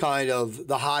kind of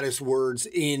the hottest words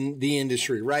in the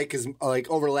industry, right? Because like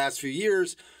over the last few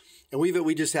years, and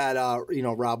we just had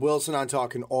Rob Wilson on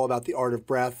talking all about the art of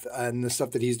breath and the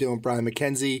stuff that he's doing with Brian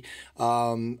McKenzie.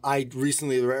 I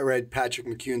recently read Patrick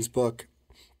McEwen's book,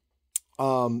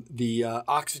 The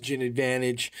Oxygen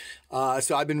Advantage.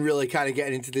 So I've been really kind of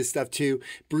getting into this stuff too.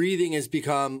 Breathing has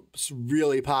become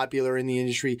really popular in the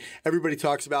industry. Everybody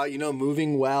talks about,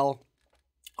 moving well.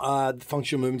 The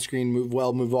functional movement screen, move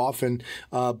well, move often.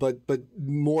 But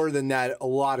more than that, a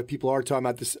lot of people are talking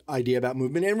about this idea about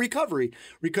movement and recovery.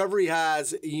 Recovery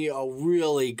has,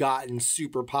 really gotten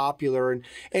super popular.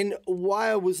 And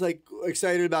why I was like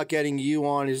excited about getting you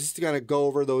on is just to kind of go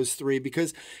over those three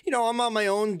because, I'm on my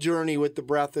own journey with the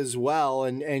breath as well.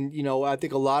 And I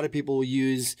think a lot of people will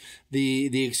use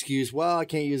the excuse, well, I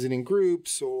can't use it in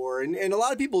groups and a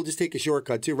lot of people just take a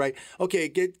shortcut too, right? Okay,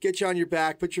 get you on your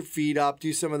back, put your feet up,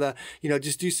 do some of the,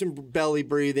 just do some belly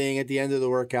breathing at the end of the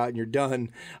workout and you're done.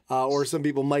 Or some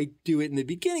people might do it in the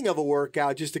beginning of a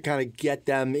workout just to kind of get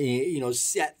them,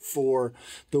 set for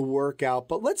the workout.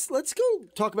 But let's go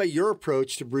talk about your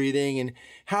approach to breathing and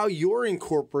how you're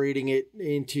incorporating it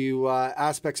into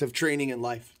aspects of training and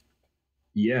life.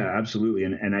 Yeah, absolutely.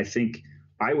 And I think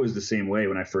I was the same way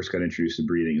when I first got introduced to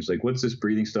breathing. It's like, what's this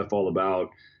breathing stuff all about?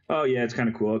 Oh, yeah, it's kind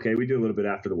of cool. Okay, we do a little bit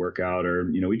after the workout or,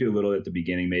 we do a little at the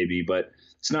beginning maybe, but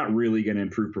it's not really going to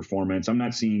improve performance. I'm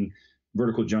not seeing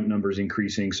vertical jump numbers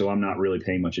increasing, so I'm not really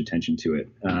paying much attention to it.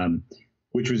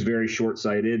 which was very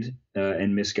short-sighted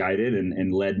and misguided,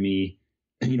 and led me,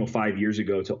 5 years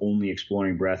ago to only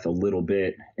exploring breath a little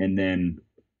bit. And then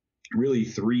really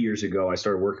 3 years ago, I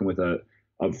started working with a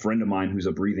friend of mine who's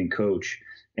a breathing coach,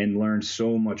 and learned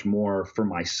so much more for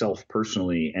myself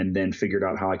personally, and then figured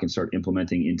out how I can start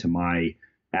implementing into my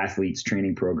athletes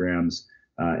training programs.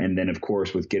 And then, of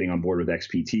course, with getting on board with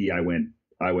XPT, I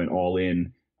went all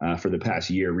in for the past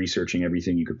year, researching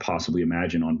everything you could possibly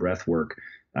imagine on breath work.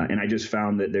 And I just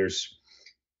found that there's,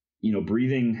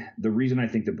 breathing. The reason I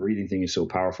think the breathing thing is so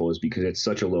powerful is because it's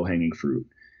such a low hanging fruit.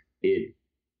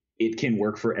 It can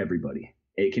work for everybody.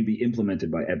 It can be implemented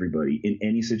by everybody in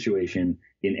any situation,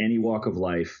 in any walk of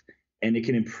life, and it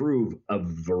can improve a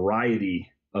variety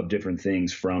of different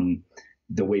things, from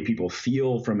the way people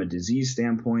feel from a disease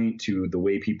standpoint, to the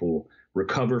way people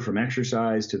recover from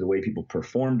exercise, to the way people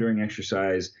perform during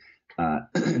exercise,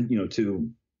 to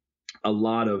a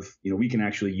lot of, we can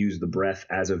actually use the breath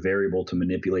as a variable to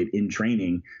manipulate in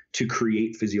training to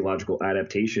create physiological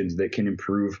adaptations that can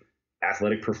improve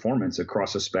athletic performance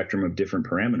across a spectrum of different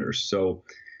parameters. So,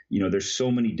 there's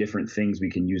so many different things we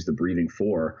can use the breathing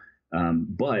for.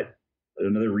 But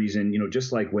another reason,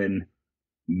 just like when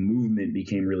movement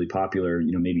became really popular,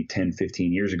 maybe 10,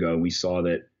 15 years ago, we saw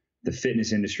that the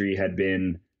fitness industry had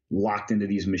been locked into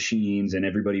these machines and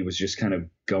everybody was just kind of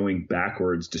going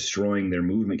backwards, destroying their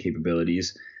movement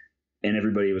capabilities. And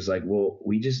everybody was like, well,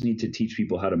 we just need to teach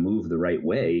people how to move the right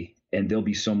way and they'll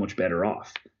be so much better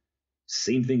off.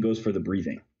 Same thing goes for the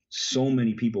breathing. So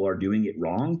many people are doing it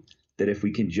wrong that if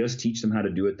we can just teach them how to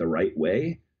do it the right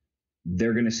way,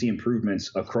 they're going to see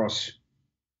improvements across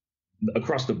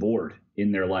the board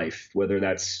in their life, whether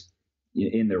that's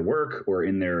in their work or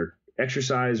in their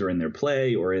exercise or in their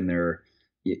play or in their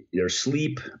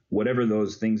sleep, whatever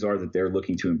those things are that they're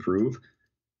looking to improve.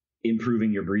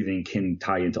 Improving your breathing can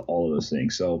tie into all of those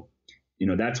things. So,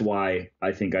 that's why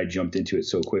I think I jumped into it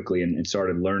so quickly and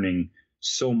started learning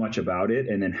so much about it,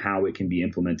 and then how it can be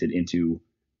implemented into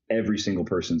every single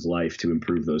person's life to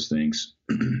improve those things.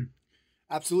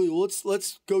 Absolutely. Well,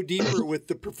 let's go deeper with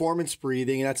the performance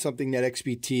breathing, and that's something that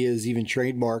XPT has even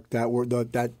trademarked,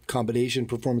 that combination,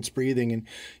 performance breathing. And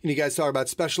you guys talk about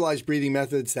specialized breathing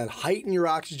methods that heighten your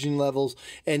oxygen levels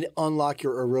and unlock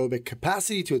your aerobic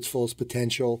capacity to its fullest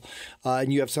potential.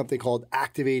 And you have something called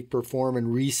Activate, Perform,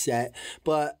 and Reset.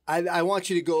 But I want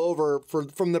you to go over,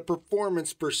 from the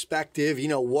performance perspective,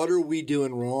 what are we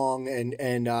doing wrong,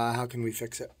 and how can we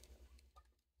fix it?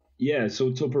 Yeah,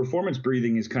 so performance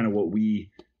breathing is kind of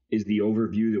is the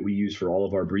overview that we use for all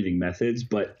of our breathing methods.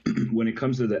 But when it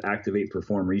comes to the Activate,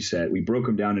 Perform, Reset, we broke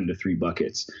them down into 3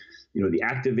 buckets. The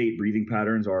Activate breathing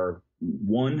patterns are,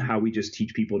 1, how we just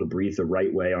teach people to breathe the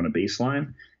right way on a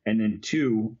baseline. And then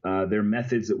 2, they're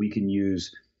methods that we can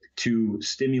use to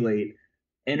stimulate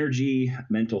energy,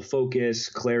 mental focus,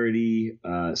 clarity,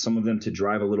 some of them to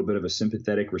drive a little bit of a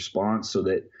sympathetic response so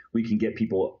that we can get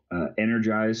people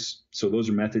energized. So those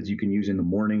are methods you can use in the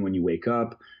morning when you wake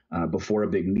up, before a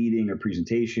big meeting or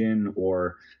presentation,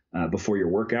 or before your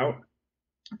workout.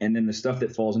 And then the stuff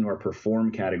that falls into our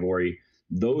perform category,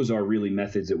 those are really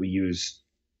methods that we use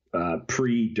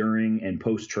pre, during, and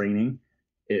post training.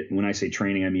 When I say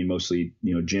training, I mean mostly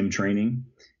gym training,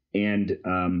 and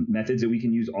methods that we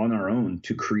can use on our own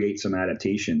to create some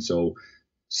adaptation. So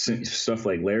stuff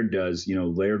like Laird does,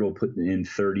 Laird will put in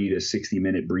 30 to 60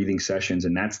 minute breathing sessions,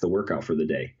 and that's the workout for the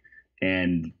day.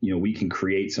 And, we can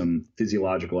create some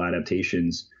physiological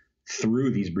adaptations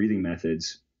through these breathing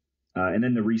methods. And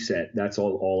then the reset, that's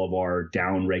all of our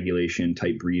down regulation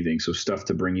type breathing. So stuff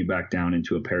to bring you back down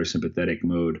into a parasympathetic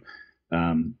mode.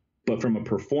 But from a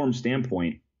perform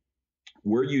standpoint,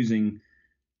 we're using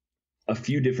a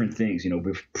few different things.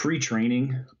 With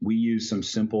pre-training, we use some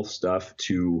simple stuff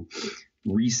to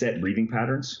reset breathing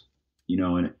patterns,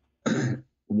 and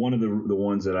one of the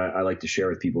ones that I like to share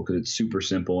with people, because it's super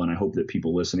simple, and I hope that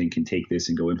people listening can take this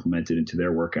and go implement it into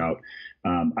their workout.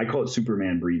 I call it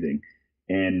Superman breathing,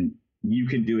 and you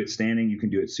can do it standing, you can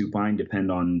do it supine,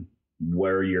 depend on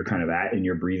where you're kind of at in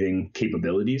your breathing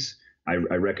capabilities. I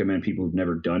recommend people who've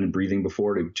never done breathing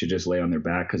before to just lay on their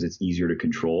back, because it's easier to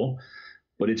control.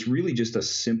 But it's really just a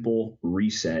simple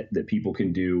reset that people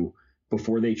can do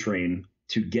before they train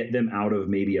to get them out of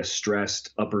maybe a stressed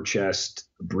upper chest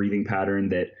breathing pattern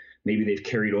that maybe they've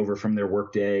carried over from their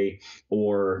workday,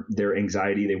 or their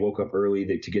anxiety. They woke up early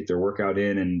to get their workout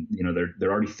in, and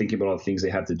they're already thinking about all the things they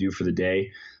have to do for the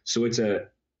day. So it's a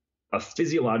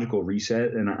physiological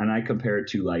reset, and I compare it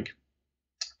to like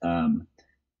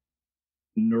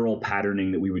neural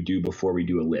patterning that we would do before we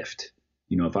do a lift.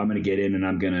 If I'm going to get in and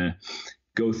I'm going to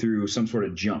go through some sort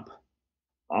of jump,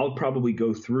 I'll probably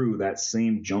go through that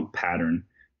same jump pattern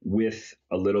with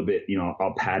a little bit,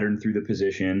 I'll pattern through the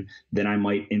position, then I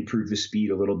might improve the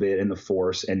speed a little bit and the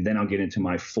force, and then I'll get into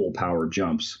my full power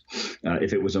jumps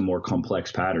if it was a more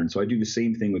complex pattern. So I do the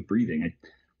same thing with breathing. I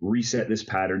reset this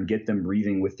pattern, get them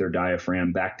breathing with their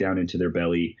diaphragm back down into their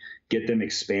belly, get them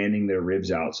expanding their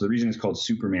ribs out. So the reason it's called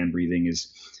Superman breathing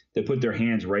is they put their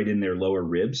hands right in their lower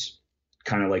ribs,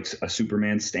 kind of like a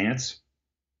Superman stance.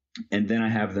 And then I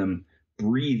have them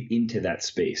breathe into that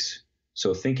space.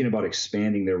 So thinking about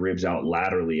expanding their ribs out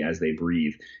laterally as they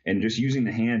breathe and just using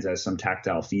the hands as some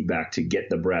tactile feedback to get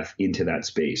the breath into that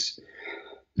space.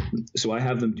 So I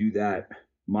have them do that.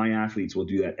 My athletes will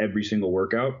do that every single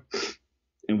workout,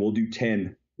 and we'll do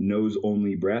 10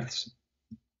 nose-only breaths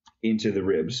into the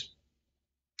ribs.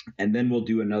 And then we'll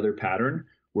do another pattern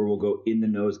where we'll go in the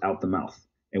nose, out the mouth.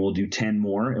 And we'll do 10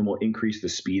 more, and we'll increase the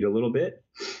speed a little bit.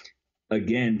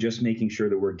 Again, just making sure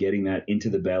that we're getting that into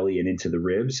the belly and into the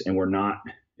ribs. And we're not,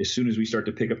 as soon as we start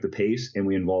to pick up the pace and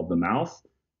we involve the mouth,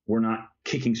 we're not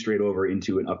kicking straight over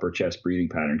into an upper chest breathing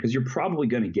pattern, because you're probably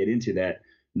going to get into that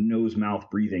nose-mouth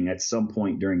breathing at some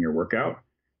point during your workout.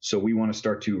 So we want to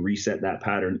start to reset that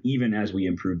pattern even as we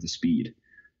improve the speed.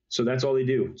 So that's all they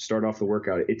do. Start off the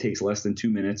workout. It takes less than 2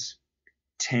 minutes,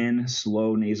 10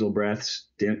 slow nasal breaths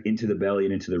into the belly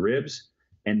and into the ribs,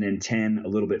 and then 10 a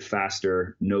little bit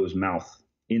faster nose mouth,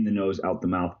 in the nose, out the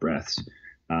mouth breaths.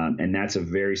 And that's a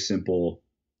very simple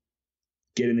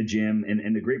get in the gym.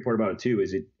 And the great part about it too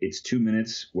is it's 2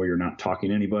 minutes where you're not talking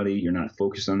to anybody, you're not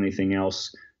focused on anything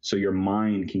else. So your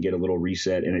mind can get a little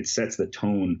reset, and it sets the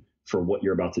tone for what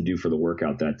you're about to do for the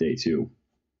workout that day too.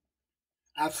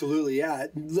 Absolutely, yeah.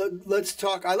 Let's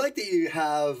talk. I like that you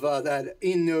have that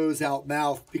in nose, out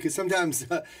mouth, because sometimes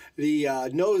the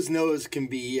nose can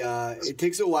be. It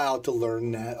takes a while to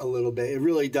learn that a little bit. It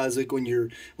really does. Like when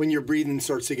your breathing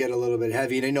starts to get a little bit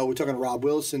heavy. And I know we're talking to Rob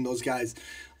Wilson. Those guys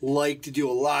like to do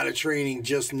a lot of training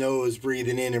just nose,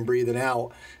 breathing in and breathing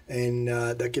out, and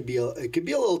that could be a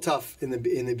little tough in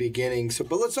the beginning. So,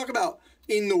 but let's talk about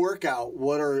in the workout.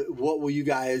 What will you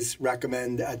guys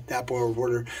recommend at that point?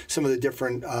 What are some of the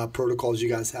different protocols you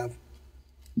guys have?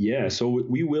 Yeah, so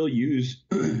we will use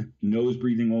nose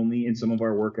breathing only in some of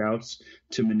our workouts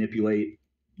to manipulate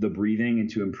the breathing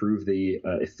and to improve the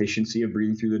efficiency of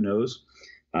breathing through the nose.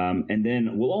 And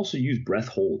then we'll also use breath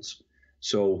holds.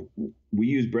 So we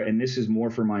use breath, and this is more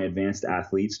for my advanced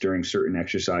athletes during certain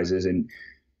exercises. And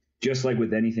just like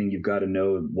with anything, you've got to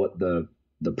know what the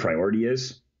priority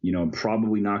is. I'm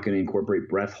probably not going to incorporate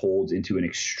breath holds into an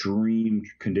extreme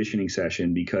conditioning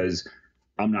session because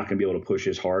I'm not going to be able to push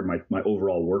as hard. My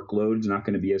overall workload is not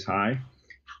going to be as high.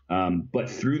 But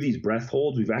through these breath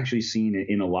holds, we've actually seen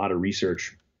in a lot of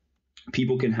research,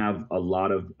 people can have a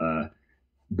lot of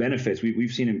benefits.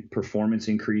 We've seen a performance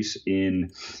increase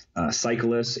in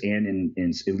cyclists and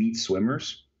in elite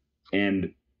swimmers,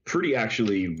 and pretty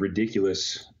actually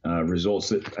ridiculous results.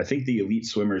 That I think the elite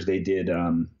swimmers, they did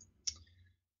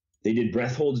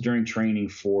breath holds during training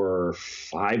for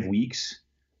 5 weeks,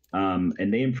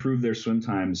 and they improved their swim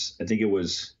times. I think it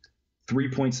was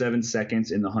 3.7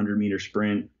 seconds in the 100-meter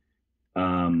sprint,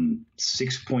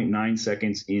 6.9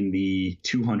 seconds in the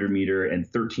 200-meter, and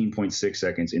 13.6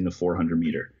 seconds in the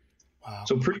 400-meter. Wow.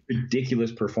 So pretty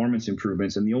ridiculous performance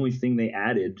improvements. And the only thing they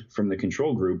added from the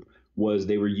control group was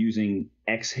they were using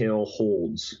exhale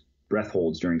holds, breath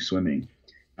holds during swimming.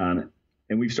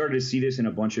 And we've started to see this in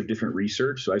a bunch of different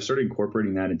research. So I've started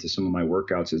incorporating that into some of my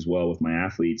workouts as well with my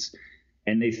athletes.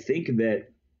 And they think that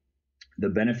the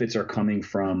benefits are coming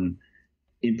from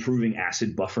improving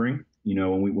acid buffering.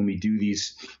 When we do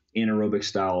these anaerobic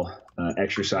style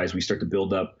exercise, we start to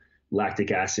build up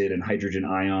lactic acid and hydrogen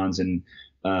ions, and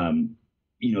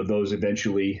those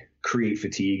eventually create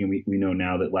fatigue. And we know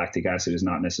now that lactic acid is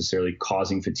not necessarily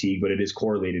causing fatigue, but it is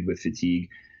correlated with fatigue.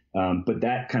 But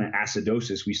that kind of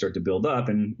acidosis we start to build up,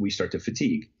 and we start to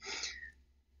fatigue.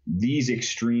 These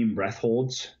extreme breath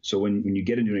holds. So when you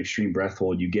get into an extreme breath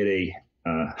hold, you get a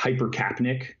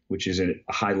hypercapnic, which is a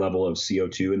high level of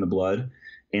CO2 in the blood,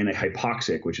 and a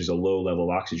hypoxic, which is a low level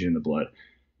of oxygen in the blood.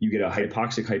 You get a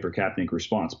hypoxic hypercapnic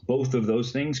response. Both of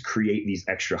those things create these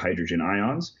extra hydrogen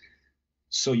ions.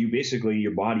 So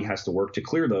your body has to work to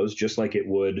clear those, just like it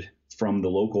would from the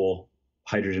local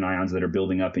hydrogen ions that are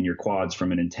building up in your quads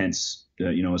from an intense,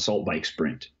 assault bike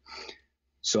sprint.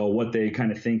 So what they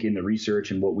kind of think in the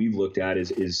research and what we've looked at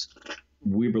is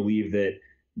we believe that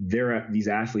these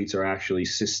athletes are actually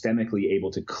systemically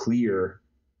able to clear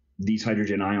these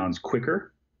hydrogen ions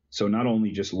quicker. So not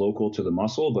only just local to the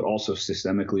muscle, but also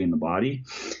systemically in the body.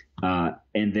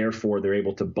 And therefore they're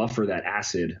able to buffer that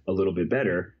acid a little bit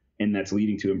better. and that's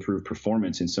leading to improved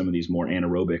performance in some of these more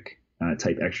anaerobic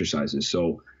type exercises.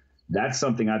 So that's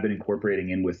something I've been incorporating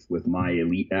in with my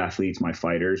elite athletes, my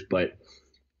fighters, but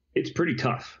it's pretty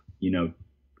tough.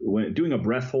 When doing a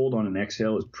breath hold on an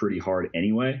exhale is pretty hard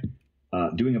anyway.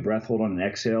 Doing a breath hold on an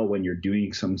exhale when you're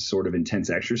doing some sort of intense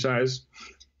exercise,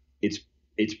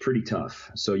 it's pretty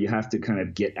tough. So you have to kind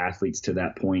of get athletes to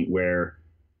that point where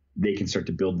they can start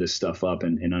to build this stuff up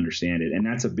and understand it. And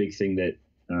that's a big thing that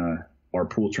our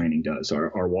pool training does.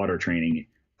 Our water training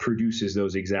produces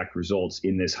those exact results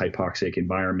in this hypoxic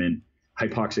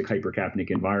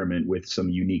hypercapnic environment with some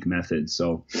unique methods.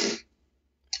 So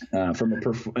from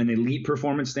an elite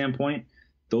performance standpoint,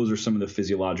 those are some of the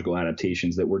physiological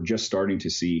adaptations that we're just starting to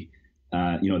see.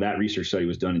 That research study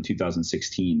was done in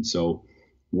 2016. So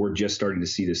we're just starting to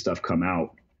see this stuff come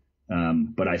out.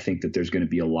 But I think that there's going to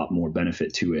be a lot more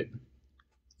benefit to it.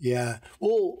 Yeah.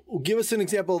 Well, give us an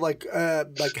example, like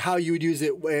how you would use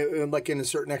it, like in a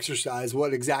certain exercise,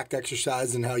 what exact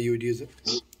exercise and how you would use it.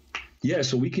 Yeah.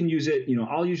 So we can use it,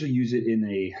 I'll usually use it in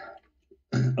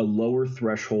a lower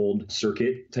threshold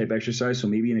circuit type exercise. So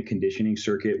maybe in a conditioning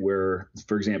circuit where,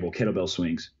 for example, kettlebell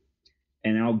swings,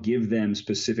 and I'll give them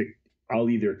I'll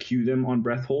either cue them on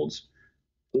breath holds,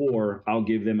 or I'll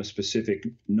give them a specific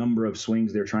number of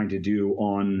swings they're trying to do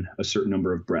on a certain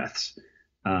number of breaths.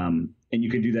 And you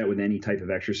can do that with any type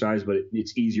of exercise, but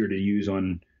it's easier to use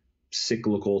on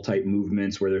cyclical type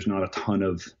movements where there's not a ton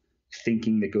of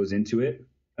thinking that goes into it,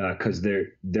 because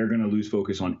they're going to lose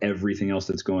focus on everything else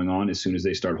that's going on as soon as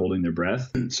they start holding their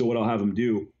breath. So what I'll have them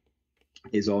do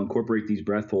is I'll incorporate these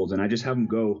breath holds, and I just have them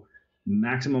go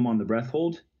maximum on the breath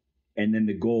hold. And then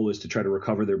the goal is to try to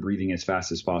recover their breathing as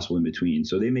fast as possible in between.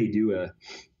 So they may do a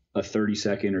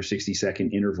 30-second or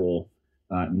 60-second interval,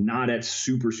 not at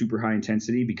super, super high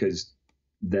intensity, because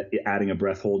adding a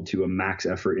breath hold to a max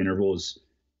effort interval is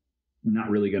not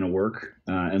really going to work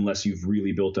unless you've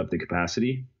really built up the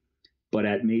capacity. But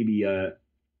at maybe a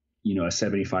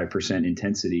 75%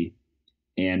 intensity,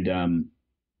 and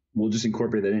we'll just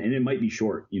incorporate that in. And it might be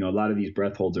short. A lot of these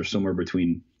breath holds are somewhere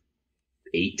between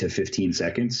 8 to 15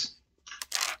 seconds.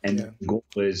 And the goal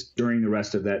is during the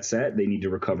rest of that set, they need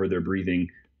to recover their breathing,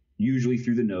 usually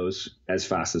through the nose, as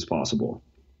fast as possible.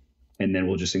 And then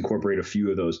we'll just incorporate a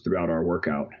few of those throughout our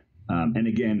workout. And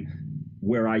again,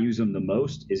 where I use them the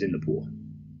most is in the pool.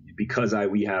 Because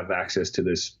we have access to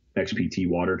this XPT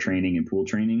water training and pool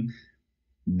training,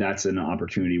 that's an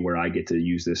opportunity where I get to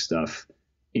use this stuff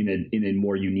in a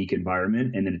more unique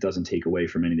environment, and then it doesn't take away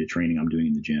from any of the training I'm doing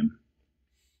in the gym.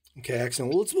 Okay,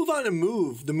 excellent. Well, let's move on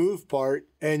to the move part.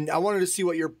 And I wanted to see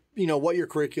what your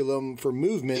curriculum for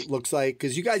movement looks like,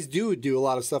 because you guys do a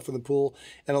lot of stuff in the pool,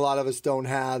 and a lot of us don't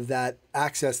have that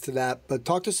access to that. But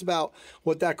talk to us about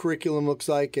what that curriculum looks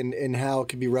like and how it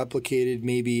can be replicated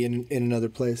maybe in another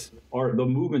place. The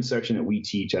movement section that we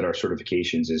teach at our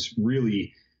certifications is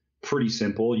really pretty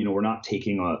simple. We're not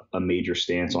taking a major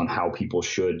stance on how people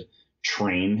should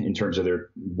train in terms of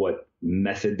what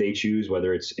method they choose,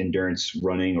 whether it's endurance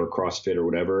running or CrossFit or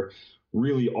whatever.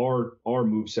 Really, our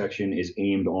move section is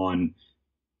aimed on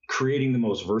creating the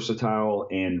most versatile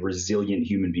and resilient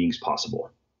human beings possible.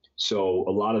 So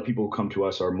a lot of people who come to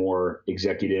us are more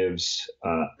executives,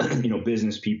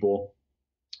 business people,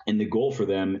 and the goal for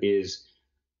them is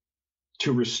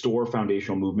to restore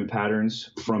foundational movement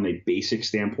patterns from a basic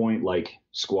standpoint, like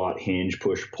squat, hinge,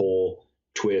 push, pull,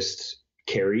 twist,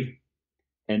 carry.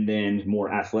 And then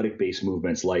more athletic-based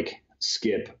movements like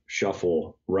skip,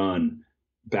 shuffle, run,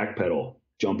 backpedal,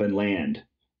 jump and land,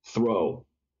 throw,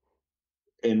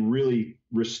 and really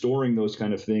restoring those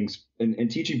kind of things and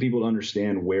teaching people to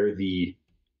understand where the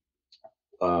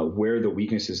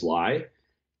weaknesses lie,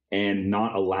 and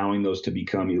not allowing those to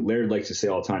become. Laird likes to say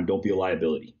all the time, "Don't be a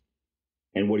liability."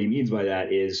 And what he means by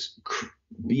that is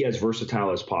be as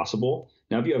versatile as possible.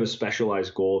 Now, if you have a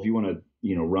specialized goal, if you want to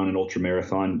run an ultra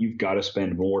marathon, you've got to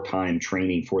spend more time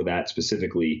training for that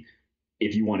specifically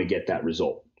if you want to get that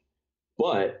result.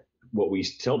 But what we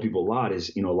tell people a lot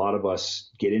is, a lot of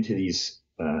us get into these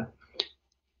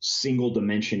single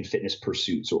dimension fitness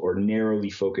pursuits or narrowly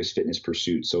focused fitness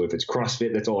pursuits. So if it's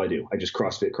CrossFit, that's all I do. I just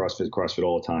CrossFit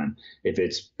all the time. If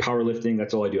it's powerlifting,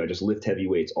 that's all I do. I just lift heavy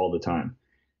weights all the time.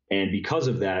 And because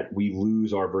of that, we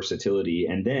lose our versatility.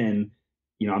 And then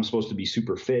I'm supposed to be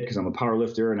super fit because I'm a power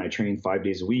lifter and I train 5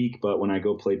 days a week. But when I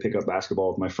go play pickup basketball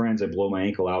with my friends, I blow my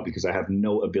ankle out because I have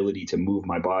no ability to move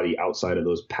my body outside of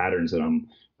those patterns that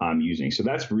I'm using. So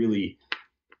that's really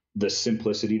the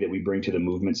simplicity that we bring to the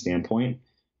movement standpoint.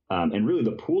 And really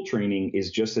the pool training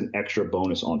is just an extra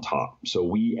bonus on top. So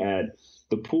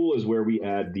the pool is where we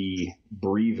add the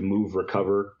breathe, move,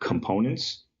 recover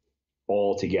components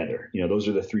all together. Those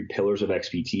are the 3 pillars of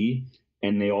XPT,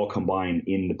 and they all combine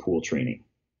in the pool training.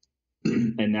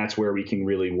 And that's where we can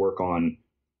really work on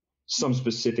some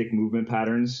specific movement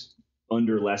patterns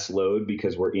under less load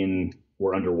because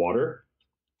we're underwater.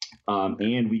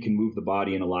 And we can move the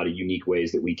body in a lot of unique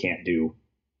ways that we can't do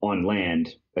on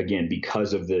land, again,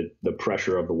 because of the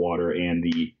pressure of the water and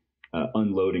the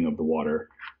unloading of the water.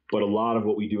 But a lot of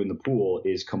what we do in the pool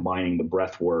is combining the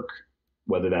breath work,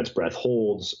 whether that's breath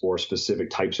holds or specific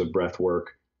types of breath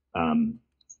work,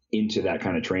 into that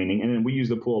kind of training. And then we use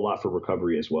the pool a lot for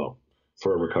recovery as well,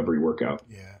 for a recovery workout.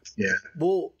 Yeah.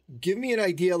 Well, give me an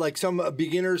idea, like some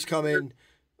beginners come in,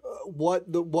 what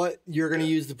you're going to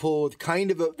use the pool with,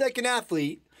 kind of like an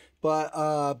athlete, but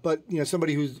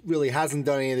somebody who's really hasn't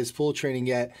done any of this pool training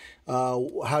yet. How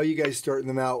are you guys starting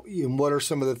them out, and what are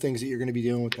some of the things that you're going to be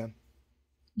doing with them?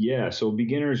 Yeah, so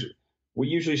beginners, we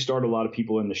usually start a lot of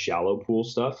people in the shallow pool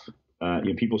stuff.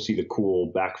 People see the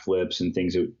cool backflips and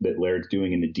things that Laird's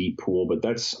doing in the deep pool, but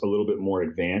that's a little bit more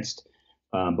advanced.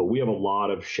 But we have a lot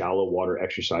of shallow water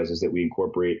exercises that we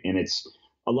incorporate, and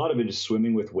a lot of it is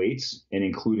swimming with weights and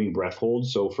including breath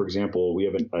holds. So, for example, we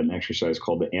have an exercise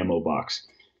called the ammo box,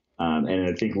 and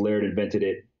I think Laird invented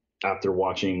it after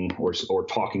watching or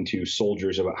talking to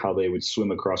soldiers about how they would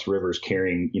swim across rivers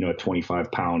carrying, a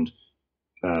 25-pound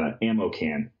ammo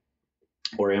can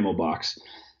or ammo box.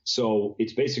 So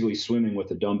it's basically swimming with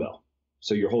a dumbbell.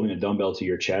 So you're holding a dumbbell to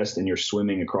your chest and you're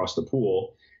swimming across the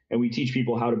pool. And we teach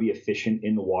people how to be efficient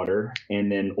in the water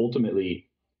and then ultimately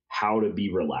how to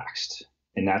be relaxed.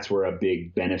 And that's where a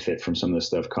big benefit from some of this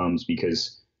stuff comes,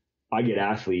 because I get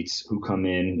athletes who come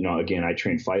in, again, I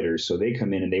train fighters. So they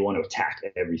come in and they want to attack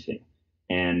everything.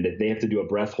 And they have to do a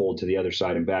breath hold to the other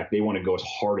side and back. They want to go as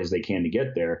hard as they can to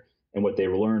get there. And what they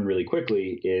learn really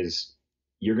quickly is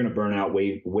you're going to burn out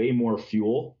way more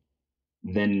fuel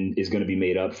than is going to be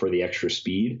made up for the extra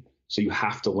speed. So you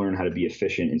have to learn how to be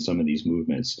efficient in some of these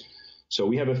movements. So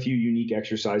we have a few unique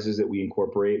exercises that we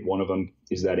incorporate. One of them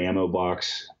is that ammo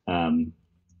box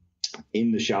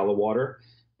in the shallow water.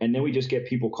 And then we just get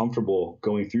people comfortable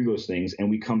going through those things. And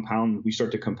we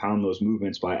start to compound those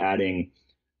movements by adding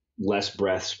less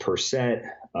breaths per set,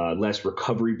 less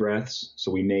recovery breaths.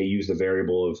 So we may use the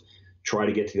variable of try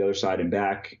to get to the other side and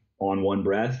back on one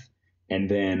breath, and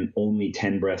then only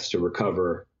 10 breaths to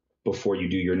recover before you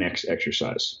do your next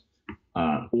exercise.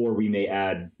 Or we may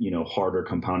add, harder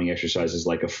compounding exercises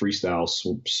like a freestyle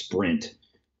sprint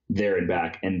there and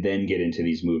back, and then get into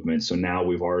these movements. So now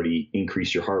we've already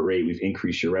increased your heart rate. We've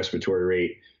increased your respiratory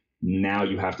rate. Now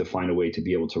you have to find a way to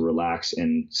be able to relax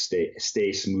and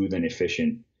stay smooth and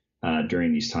efficient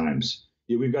during these times.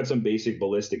 We've got some basic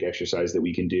ballistic exercise that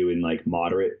we can do in like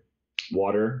moderate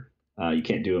water. You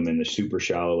can't do them in the super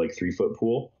shallow, like 3-foot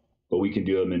pool, but we can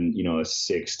do them in, a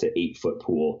 6 to 8 foot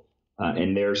pool.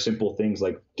 And there are simple things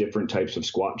like different types of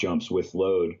squat jumps with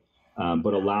load,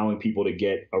 but allowing people to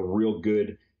get a real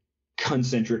good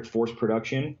concentric force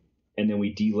production. And then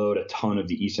we deload a ton of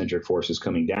the eccentric forces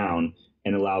coming down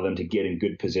and allow them to get in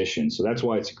good position. So that's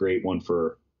why it's a great one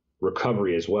for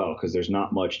recovery as well, because there's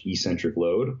not much eccentric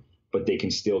load, but they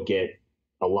can still get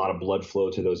a lot of blood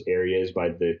flow to those areas by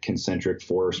the concentric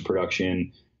force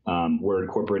production. We're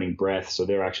incorporating breath. So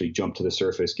they'll actually jump to the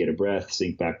surface, get a breath,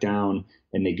 sink back down,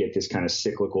 and they get this kind of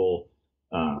cyclical,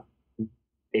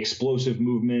 explosive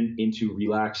movement into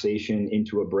relaxation,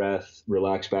 into a breath,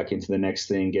 relax back into the next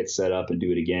thing, get set up and do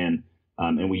it again.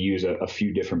 And we use a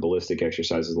few different ballistic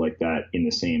exercises like that in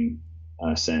the same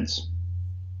sense.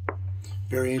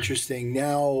 Very interesting.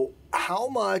 Now, how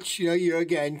much, you're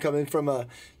again coming from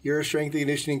you're a strength and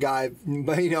conditioning guy,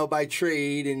 by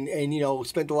trade and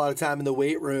spent a lot of time in the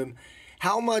weight room.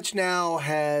 How much now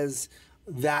has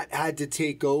that had to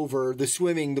take over the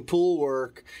swimming, the pool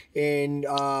work, and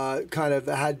kind of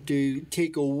had to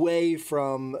take away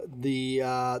from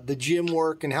the gym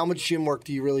work? And how much gym work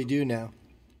do you really do now?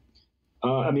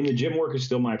 The gym work is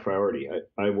still my priority.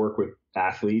 I work with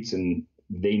athletes and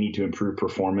they need to improve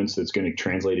performance that's going to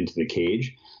translate into the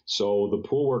cage. So the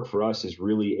pool work for us is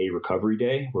really a recovery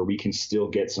day where we can still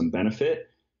get some benefit.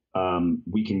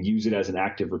 We can use it as an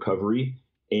active recovery,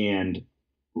 and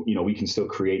we can still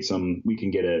we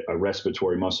can get a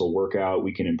respiratory muscle workout.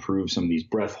 We can improve some of these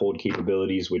breath hold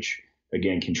capabilities, which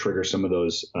again can trigger some of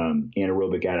those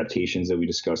anaerobic adaptations that we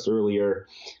discussed earlier.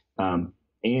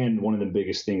 And one of the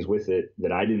biggest things with it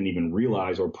that I didn't even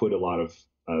realize or put a lot of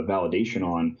validation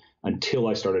on until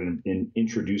I started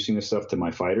introducing this stuff to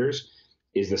my fighters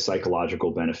is the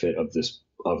psychological benefit of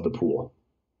the pool.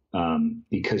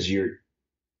 Because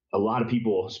a lot of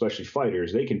people, especially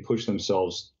fighters, they can push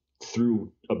themselves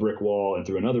through a brick wall and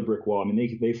through another brick wall. I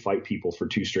mean, they fight people for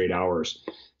 2 straight hours.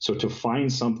 So to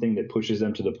find something that pushes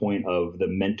them to the point of the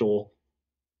mental,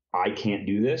 I can't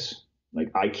do this,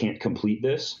 like I can't complete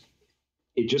this,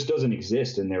 it just doesn't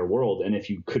exist in their world. And if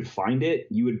you could find it,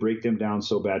 you would break them down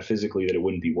so bad physically that it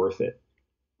wouldn't be worth it.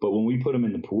 But when we put them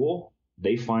in the pool,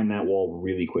 they find that wall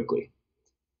really quickly.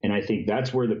 And I think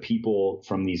that's where the people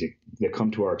from these that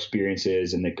come to our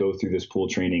experiences and that go through this pool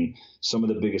training, some of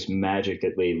the biggest magic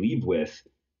that they leave with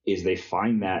is they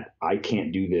find that I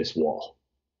can't do this wall.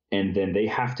 And then they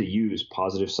have to use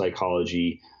positive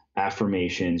psychology,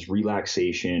 affirmations,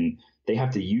 relaxation. They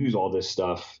have to use all this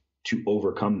stuff to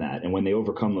overcome that. And when they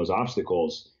overcome those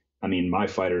obstacles, I mean, my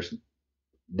fighters,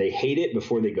 they hate it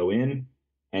before they go in,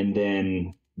 and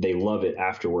then they love it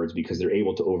afterwards because they're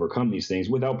able to overcome these things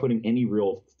without putting any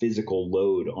real physical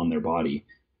load on their body.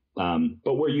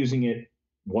 But we're using it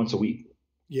once a week.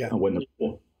 Yeah.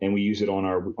 And we use it on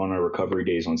our recovery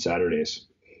days on Saturdays,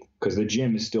 because the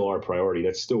gym is still our priority.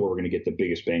 That's still where we're going to get the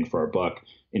biggest bang for our buck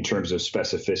in terms of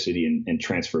specificity and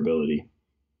transferability.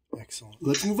 Excellent.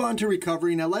 Let's move on to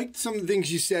recovery. And I liked some of the things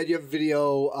you said. You have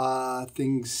video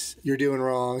things you're doing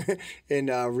wrong, and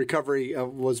recovery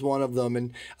was one of them.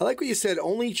 And I like what you said.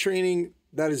 Only training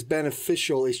that is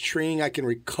beneficial is training I can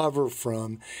recover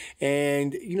from.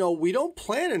 And, we don't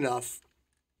plan enough,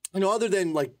 other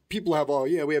than like people have,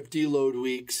 we have deload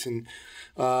weeks. And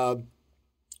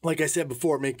like I said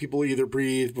before, make people either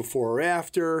breathe before or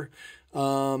after.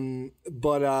 I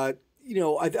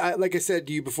like I said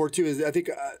to you before too, is I think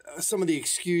some of the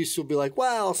excuse will be like,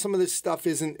 well, some of this stuff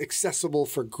isn't accessible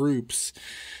for groups.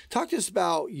 Talk to us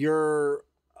about your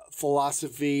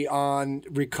philosophy on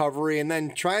recovery and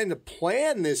then trying to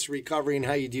plan this recovery and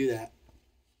how you do that.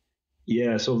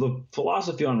 Yeah. So the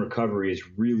philosophy on recovery is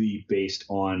really based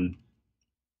on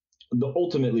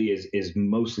ultimately is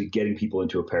mostly getting people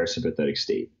into a parasympathetic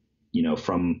state,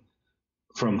 from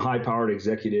high powered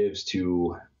executives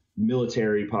to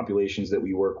military populations that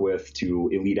we work with to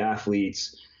elite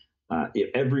athletes,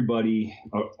 everybody,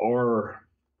 our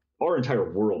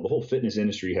entire world, the whole fitness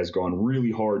industry has gone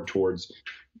really hard towards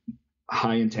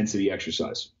high intensity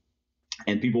exercise.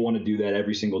 And people want to do that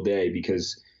every single day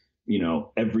because,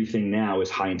 everything now is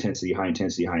high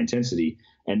intensity.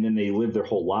 And then they live their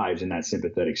whole lives in that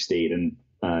sympathetic state. And,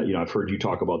 I've heard you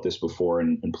talk about this before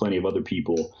and plenty of other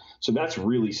people. So that's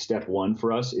really step one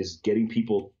for us, is getting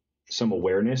people some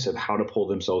awareness of how to pull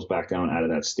themselves back down out of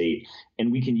that state.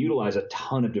 And we can utilize a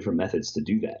ton of different methods to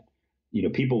do that.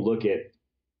 People look at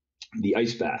the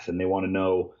ice bath and they want to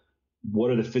know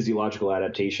what are the physiological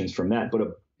adaptations from that. But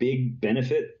a big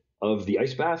benefit of the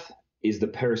ice bath is the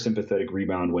parasympathetic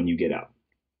rebound when you get out.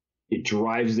 It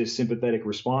drives this sympathetic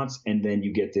response, and then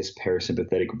you get this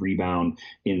parasympathetic rebound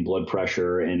in blood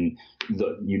pressure and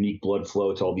the unique blood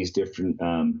flow to all these different,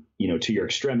 to your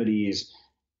extremities.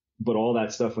 But all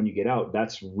that stuff, when you get out,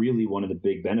 that's really one of the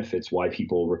big benefits why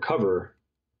people recover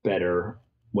better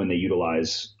when they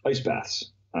utilize ice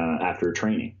baths after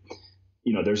training.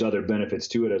 There's other benefits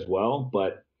to it as well,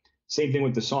 but same thing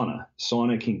with the sauna.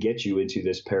 Sauna can get you into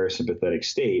this parasympathetic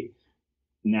state.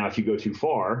 Now, if you go too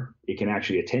far, it can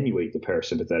actually attenuate the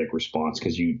parasympathetic response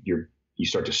because you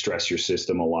start to stress your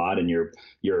system a lot, and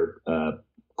your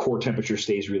core temperature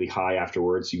stays really high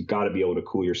afterwards. You've got to be able to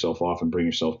cool yourself off and bring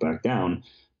yourself back down.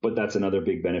 But that's another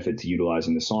big benefit to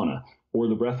utilizing the sauna or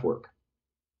the breath work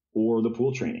or the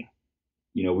pool training.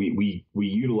 We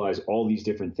utilize all these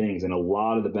different things, and a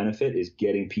lot of the benefit is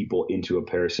getting people into a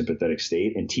parasympathetic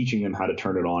state and teaching them how to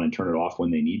turn it on and turn it off when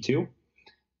they need to.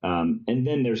 And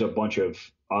then there's a bunch of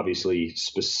obviously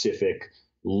specific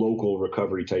local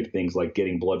recovery type things like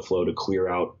getting blood flow to clear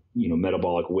out,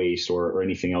 metabolic waste or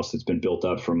anything else that's been built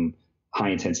up from high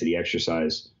intensity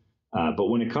exercise. But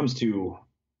when it comes to,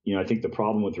 I think the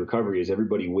problem with recovery is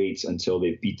everybody waits until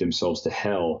they've beat themselves to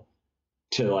hell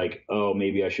to like, oh,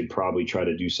 maybe I should probably try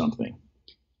to do something.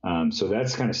 So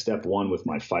that's kind of step one with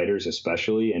my fighters,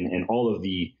 especially, and all of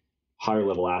the higher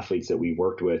level athletes that we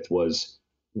worked with was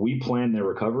we plan their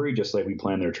recovery just like we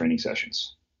plan their training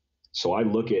sessions. So I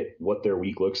look at what their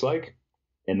week looks like,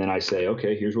 and then I say,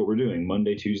 okay, here's what we're doing.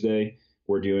 Monday, Tuesday,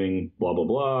 we're doing blah, blah,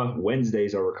 blah.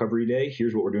 Wednesday's our recovery day.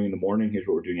 Here's what we're doing in the morning. Here's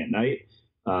what we're doing at night.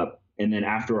 And then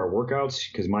after our workouts,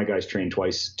 because my guys train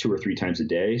 2 or 3 times a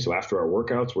day. So after our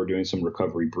workouts, we're doing some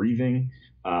recovery breathing,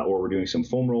 or we're doing some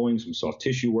foam rolling, some soft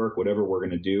tissue work, whatever we're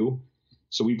going to do.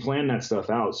 So we plan that stuff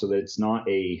out so that it's not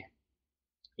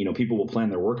people will plan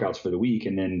their workouts for the week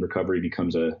and then recovery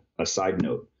becomes a side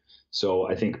note. So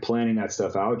I think planning that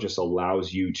stuff out just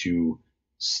allows you to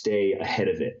stay ahead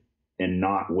of it and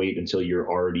not wait until you're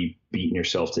already beating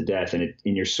yourself to death. And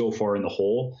you're so far in the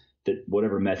hole that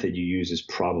whatever method you use is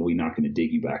probably not going to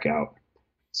dig you back out.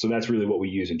 So that's really what we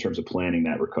use in terms of planning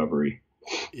that recovery.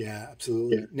 Yeah,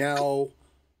 absolutely. Yeah. Now,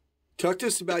 talk to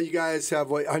us about, you guys have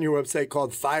what on your website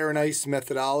called Fire and Ice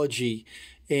Methodology.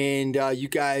 And you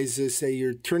guys say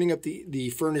you're turning up the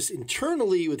furnace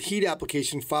internally with heat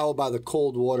application followed by the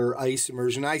cold water ice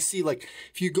immersion. I see, like,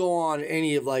 if you go on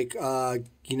any of, like,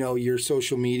 your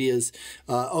social medias,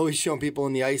 always showing people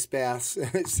in the ice baths.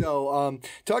 So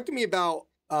talk to me about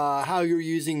how you're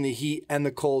using the heat and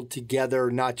the cold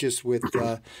together, not just with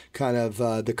kind of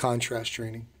the contrast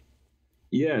training.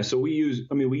 Yeah, so we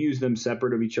use them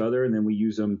separate of each other, and then we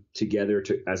use them together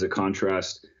as a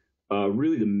contrast.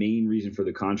 Really the main reason for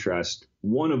the contrast,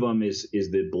 one of them is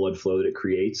the blood flow that it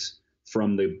creates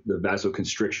from the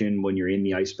vasoconstriction when you're in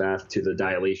the ice bath to the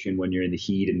dilation when you're in the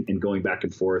heat and going back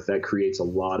and forth. That creates a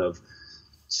lot of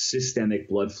systemic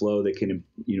blood flow that can,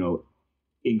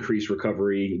 increase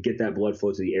recovery, get that blood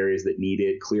flow to the areas that need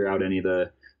it, clear out any of the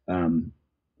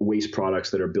waste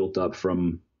products that are built up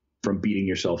from beating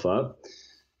yourself up.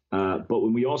 But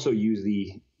when we also use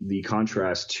the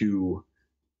contrast to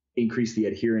increase the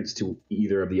adherence to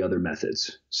either of the other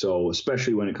methods. So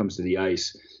especially when it comes to the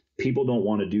ice, people don't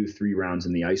want to do 3 rounds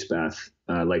in the ice bath.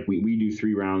 Like we do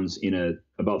 3 rounds in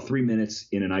about 3 minutes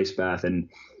in an ice bath. And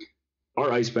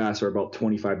our ice baths are about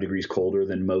 25 degrees colder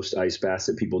than most ice baths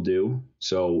that people do.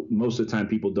 So most of the time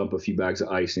people dump a few bags of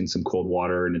ice in some cold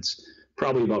water, and it's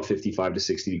probably about 55 to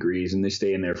 60 degrees, and they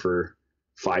stay in there for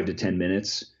 5 to 10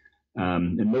 minutes.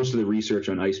 And most of the research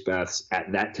on ice baths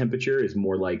at that temperature is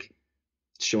more like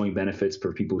showing benefits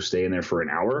for people who stay in there for an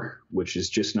hour, which is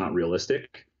just not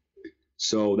realistic.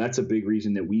 So that's a big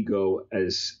reason that we go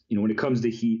as, when it comes to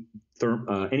heat,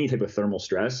 any type of thermal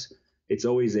stress, it's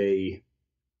always a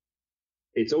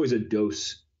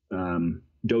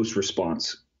dose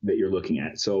response that you're looking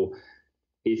at. So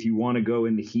if you want to go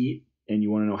in the heat and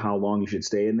you want to know how long you should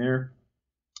stay in there,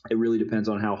 it really depends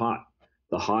on how hot.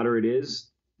 The hotter it is,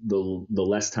 the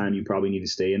less time you probably need to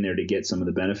stay in there to get some of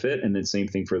the benefit. And then same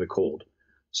thing for the cold.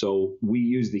 So we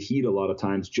use the heat a lot of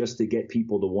times just to get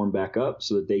people to warm back up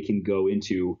so that they can go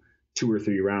into 2 or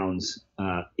 3 rounds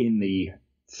in the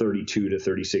 32 to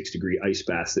 36 degree ice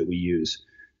baths that we use.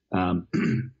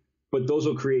 But those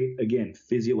will create, again,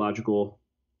 physiological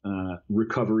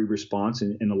recovery response,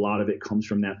 and a lot of it comes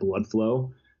from that blood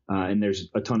flow. And there's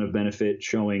a ton of benefit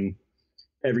showing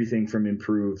everything from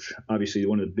improved, obviously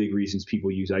one of the big reasons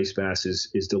people use ice baths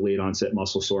is delayed onset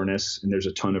muscle soreness. And there's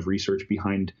a ton of research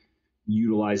behind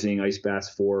utilizing ice baths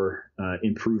for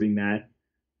improving that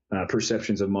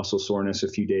perceptions of muscle soreness a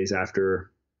few days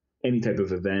after any type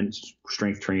of event,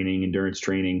 strength training, endurance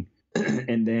training.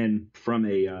 And then from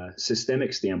a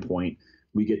systemic standpoint,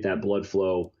 we get that blood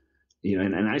flow,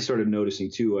 and I started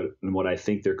noticing too, and what I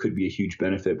think there could be a huge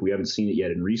benefit, but we haven't seen it yet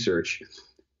in research,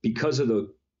 because of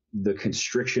the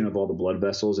constriction of all the blood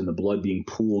vessels and the blood being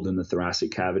pooled in the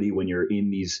thoracic cavity when you're in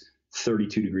these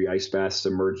 32 degree ice baths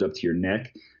submerged up to your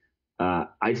neck.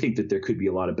 I think that there could be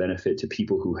a lot of benefit to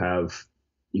people who have,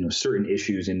 certain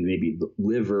issues in maybe the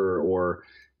liver or,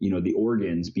 the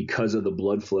organs because of the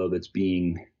blood flow that's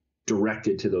being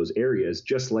directed to those areas,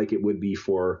 just like it would be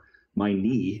for my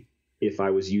knee if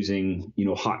I was using,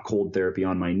 hot cold therapy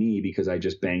on my knee because I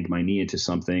just banged my knee into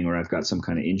something or I've got some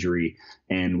kind of injury,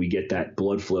 and we get that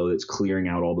blood flow that's clearing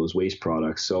out all those waste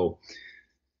products. So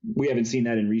we haven't seen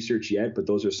that in research yet, but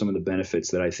those are some of the benefits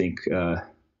that I think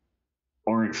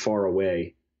aren't far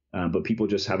away, but people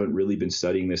just haven't really been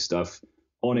studying this stuff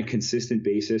on a consistent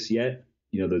basis yet.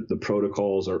 The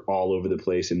protocols are all over the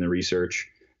place in the research,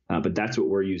 but that's what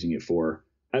we're using it for,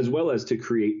 as well as to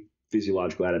create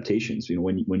physiological adaptations.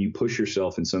 When you push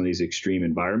yourself in some of these extreme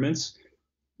environments,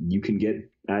 you can get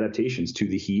adaptations to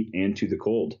the heat and to the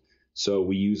cold. So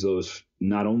we use those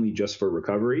not only just for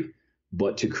recovery,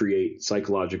 but to create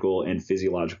psychological and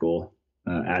physiological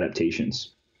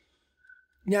adaptations.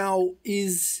 Now,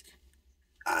 is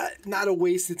not a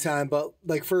waste of time, but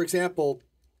like, for example,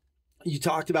 you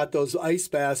talked about those ice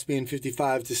baths being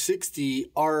 55 to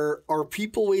 60. Are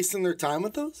people wasting their time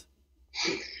with those?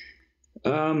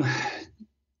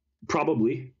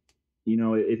 Probably.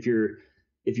 If you're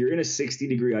in a 60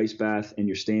 degree ice bath and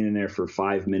you're staying in there for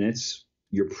 5 minutes,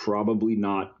 you're probably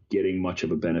not getting much of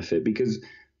a benefit, because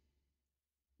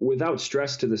without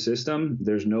stress to the system,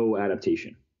 there's no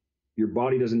adaptation. Your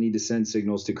body doesn't need to send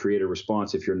signals to create a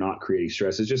response if you're not creating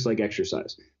stress. It's just like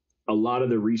exercise. A lot of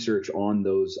the research on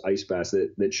those ice baths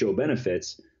that show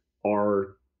benefits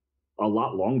are a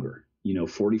lot longer,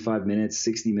 45 minutes,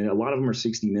 60 minutes. A lot of them are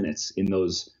 60 minutes in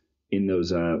those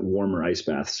warmer ice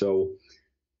baths. So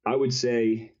I would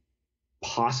say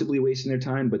possibly wasting their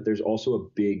time, but there's also a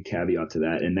big caveat to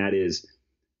that. And that is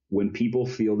when people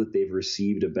feel that they've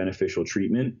received a beneficial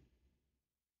treatment,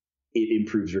 it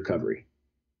improves recovery.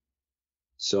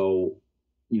 So,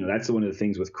 that's one of the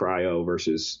things with cryo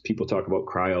versus people talk about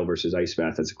cryo versus ice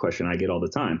bath. That's a question I get all the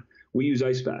time. We use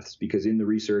ice baths because in the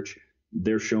research,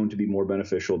 they're shown to be more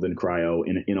beneficial than cryo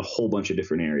in a whole bunch of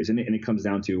different areas. And it comes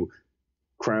down to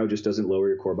cryo just doesn't lower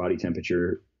your core body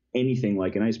temperature anything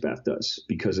like an ice bath does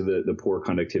because of the poor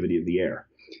conductivity of the air.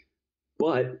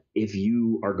 But if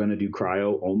you are going to do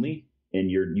cryo only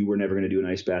and you were never going to do an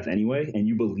ice bath anyway, and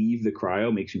you believe the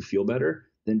cryo makes you feel better,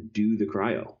 then do the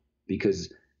cryo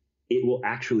because it will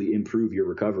actually improve your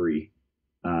recovery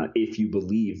if you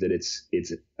believe that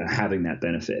it's having that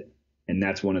benefit. And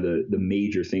that's one of the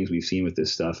major things we've seen with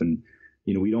this stuff. And,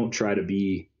 we don't try to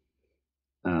be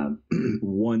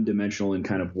one dimensional in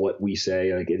kind of what we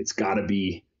say. Like it's got to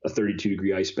be a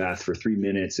 32-degree ice bath for 3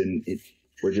 minutes. And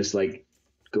we're just like,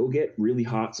 go get really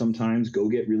hot sometimes, go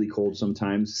get really cold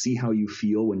sometimes, see how you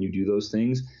feel when you do those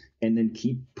things, and then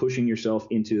keep pushing yourself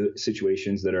into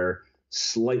situations that are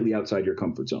slightly outside your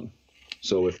comfort zone.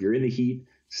 So if you're in the heat,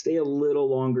 stay a little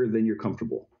longer than you're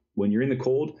comfortable. When you're in the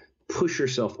cold, push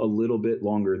yourself a little bit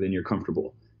longer than you're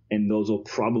comfortable. And those will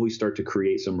probably start to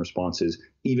create some responses,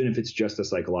 even if it's just a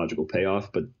psychological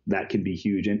payoff, but that can be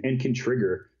huge and can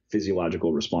trigger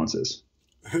physiological responses.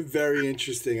 Very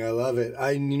interesting. I love it.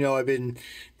 I've been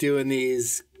doing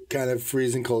these kind of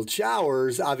freezing cold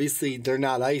showers. Obviously, they're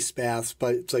not ice baths,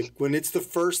 but it's like when it's the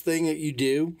first thing that you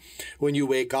do when you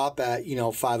wake up at,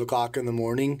 5 o'clock in the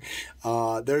morning,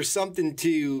 there's something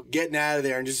to getting out of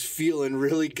there and just feeling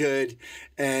really good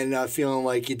and feeling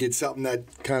like you did something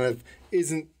that kind of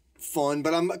isn't fun,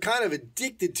 but I'm kind of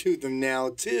addicted to them now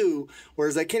too,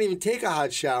 whereas I can't even take a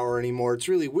hot shower anymore. It's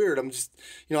really weird. I'm just,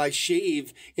 I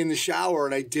shave in the shower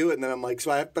and I do it, and then I'm like,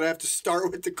 I have to start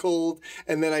with the cold,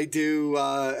 and then I do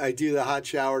the hot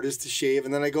shower just to shave,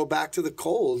 and then I go back to the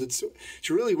cold. It's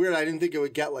really weird. I didn't think it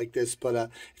would get like this, but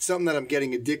it's something that I'm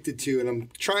getting addicted to, and I'm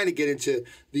trying to get into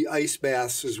the ice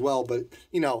baths as well, but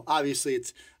obviously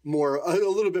it's a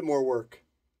little bit more work.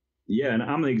 Yeah, and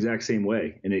I'm the exact same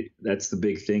way. And that's the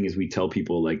big thing is we tell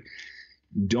people, like,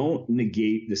 don't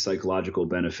negate the psychological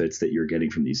benefits that you're getting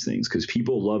from these things, because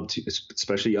people love to,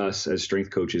 especially us as strength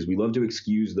coaches, we love to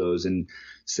excuse those and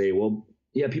say, well,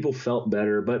 yeah, people felt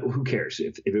better, but who cares?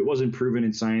 If it wasn't proven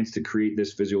in science to create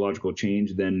this physiological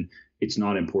change, then it's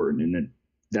not important. And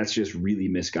that's just really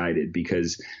misguided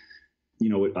because,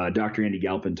 Dr. Andy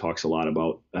Galpin talks a lot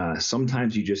about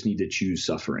sometimes you just need to choose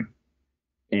suffering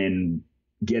and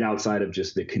get outside of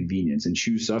just the convenience. And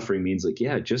choose suffering means like,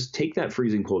 yeah, just take that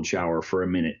freezing cold shower for a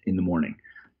minute in the morning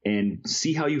and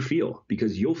see how you feel,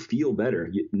 because you'll feel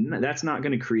better. That's not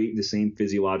going to create the same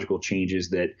physiological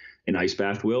changes that an ice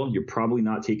bath will. You're probably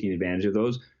not taking advantage of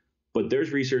those, but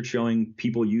there's research showing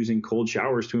people using cold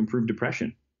showers to improve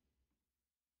depression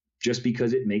just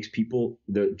because it makes people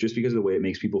just because of the way it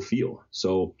makes people feel.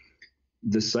 So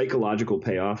the psychological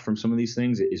payoff from some of these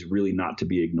things is really not to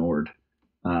be ignored.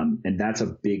 And that's a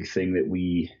big thing that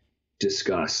we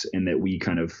discuss and that we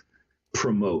kind of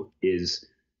promote is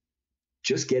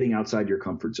just getting outside your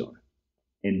comfort zone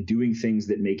and doing things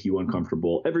that make you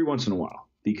uncomfortable every once in a while,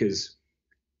 because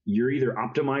you're either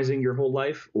optimizing your whole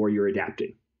life or you're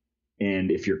adapting. And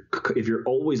if you're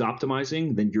always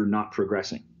optimizing, then you're not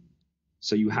progressing.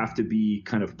 So you have to be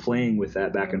kind of playing with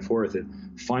that back and forth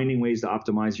and finding ways to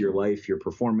optimize your life, your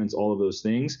performance, all of those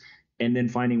things, and then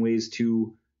finding ways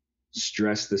to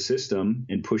stress the system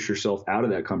and push yourself out of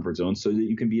that comfort zone so that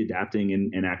you can be adapting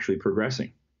and actually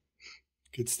progressing.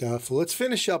 Good stuff. Well, let's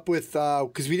finish up with,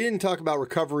 because we didn't talk about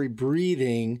recovery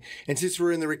breathing. And since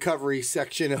we're in the recovery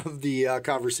section of the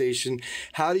conversation,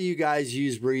 how do you guys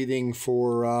use breathing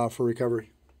for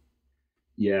recovery?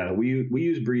 Yeah, we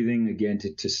use breathing, again,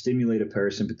 to stimulate a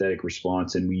parasympathetic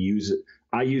response. And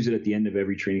I use it at the end of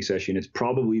every training session. It's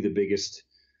probably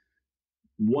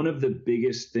one of the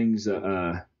biggest things,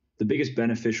 the biggest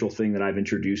beneficial thing that I've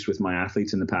introduced with my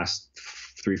athletes in the past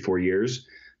 3-4 years,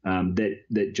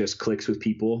 that just clicks with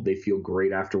people. They feel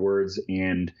great afterwards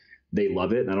and they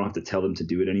love it. And I don't have to tell them to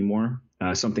do it anymore.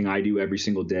 Something I do every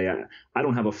single day. I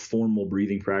don't have a formal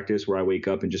breathing practice where I wake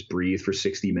up and just breathe for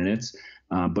 60 minutes.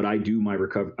 But I do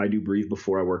I do breathe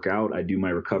before I work out. I do my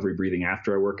recovery breathing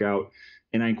after I work out.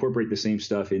 And I incorporate the same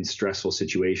stuff in stressful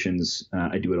situations.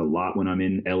 I do it a lot when I'm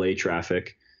in LA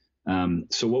traffic.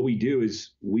 So what we do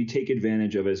is we take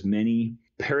advantage of as many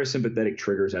parasympathetic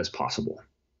triggers as possible.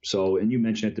 So, and you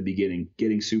mentioned at the beginning,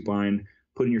 getting supine,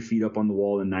 putting your feet up on the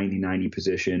wall in 90-90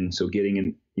 position. So getting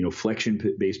in,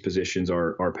 flexion-based positions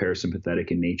are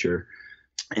parasympathetic in nature.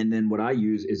 And then what I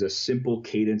use is a simple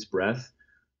cadence breath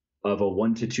of a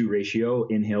 1-to-2 ratio,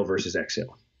 inhale versus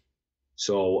exhale.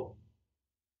 So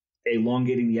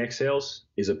elongating the exhales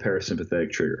is a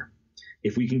parasympathetic trigger.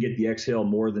 If we can get the exhale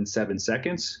more than 7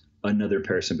 seconds, another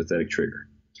parasympathetic trigger.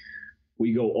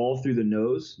 We go all through the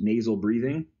nose, nasal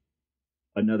breathing,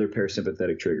 another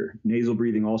parasympathetic trigger. Nasal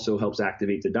breathing also helps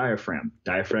activate the diaphragm.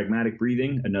 Diaphragmatic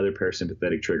breathing, another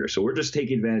parasympathetic trigger. So we're just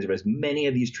taking advantage of as many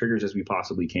of these triggers as we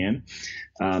possibly can.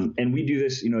 And we do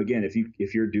this, again,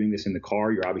 if you're doing this in the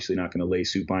car, you're obviously not going to lay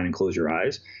supine and close your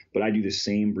eyes, but I do the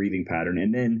same breathing pattern.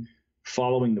 And then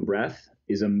following the breath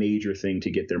is a major thing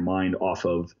to get their mind off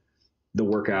of the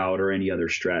workout or any other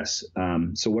stress.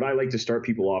 So what I like to start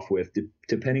people off with,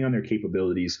 depending on their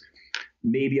capabilities,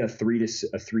 maybe a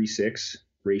 3-6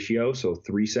 ratio. So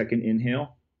 3-second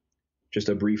inhale, just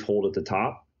a brief hold at the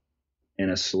top,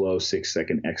 and a slow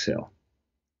 6-second exhale.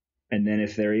 And then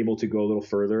if they're able to go a little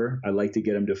further, I like to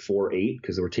get them to 4-8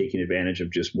 because we're taking advantage of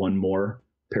just one more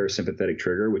parasympathetic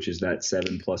trigger, which is that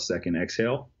 7+ second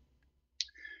exhale.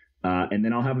 And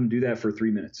then I'll have them do that for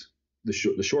 3 minutes.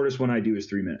 The shortest one I do is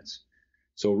 3 minutes.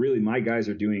 So really my guys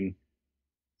are doing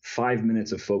 5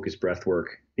 minutes of focused breath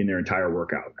work in their entire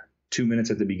workout. 2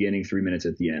 minutes at the beginning, 3 minutes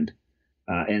at the end.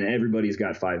 And everybody's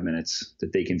got 5 minutes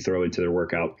that they can throw into their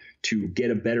workout to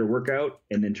get a better workout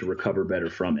and then to recover better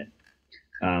from it.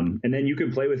 And then you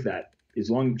can play with that. As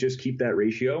long as just keep that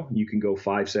ratio, you can go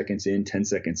 5 seconds in, 10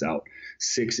 seconds out,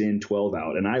 6 in, 12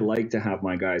 out. And I like to have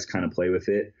my guys kind of play with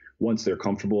it once they're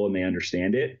comfortable and they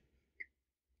understand it,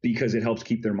 because it helps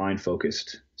keep their mind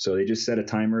focused. So they just set a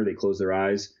timer, they close their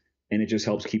eyes, and it just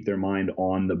helps keep their mind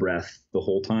on the breath the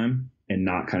whole time and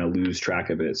not kind of lose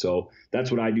track of it. So that's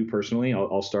what I do personally.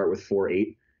 I'll start with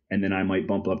 4-8, and then I might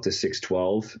bump up to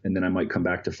 6-12, and then I might come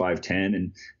back to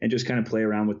 5-10 and just kind of play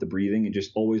around with the breathing and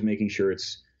just always making sure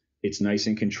it's nice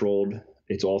and controlled.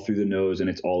 It's all through the nose and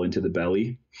it's all into the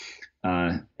belly.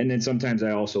 And then sometimes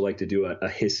I also like to do a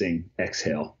hissing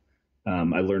exhale.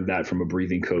 I learned that from a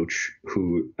breathing coach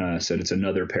who said it's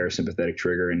another parasympathetic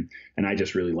trigger. And I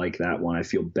just really like that one. I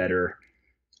feel better.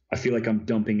 I feel like I'm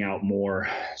dumping out more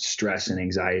stress and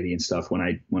anxiety and stuff when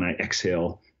I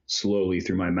exhale slowly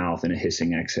through my mouth in a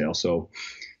hissing exhale. So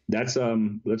that's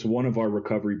one of our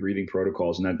recovery breathing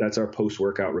protocols. And that's our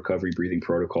post-workout recovery breathing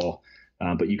protocol.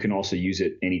 But you can also use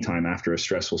it anytime after a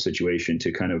stressful situation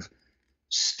to kind of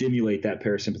stimulate that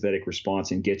parasympathetic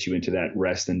response and get you into that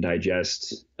rest and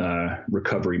digest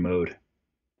recovery mode.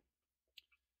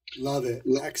 Love it.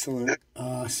 Excellent.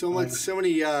 So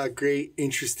many great,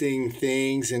 interesting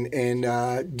things and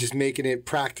just making it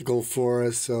practical for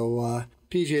us. So,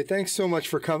 PJ, thanks so much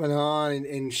for coming on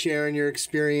and sharing your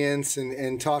experience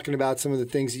and talking about some of the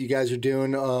things that you guys are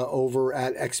doing over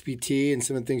at XPT and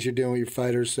some of the things you're doing with your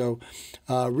fighters. So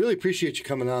really appreciate you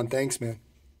coming on. Thanks, man.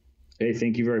 Hey,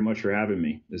 thank you very much for having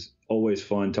me. It's always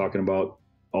fun talking about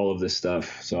all of this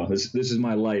stuff. So this is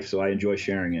my life, so I enjoy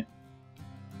sharing it.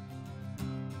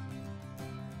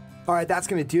 All right, that's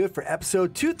going to do it for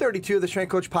episode 232 of the Strength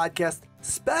Coach Podcast.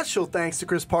 Special thanks to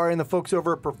Chris Parry and the folks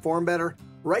over at Perform Better.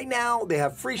 Right now, they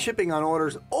have free shipping on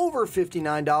orders over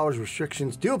 $59.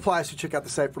 Restrictions do apply, so check out the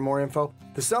site for more info.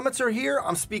 The summits are here.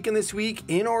 I'm speaking this week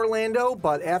in Orlando,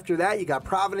 but after that, you got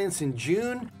Providence in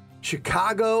June,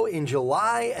 Chicago in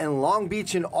July, and Long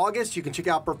Beach in August. You can check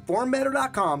out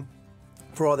performbetter.com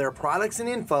for all their products and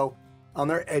info on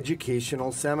their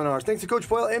educational seminars. Thanks to Coach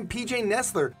Boyle and PJ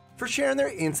Nestler for sharing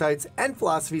their insights and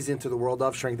philosophies into the world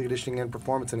of strength and conditioning and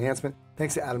performance enhancement.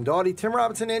 Thanks to Adam Dawdyis, Tim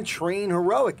Robinsonto, and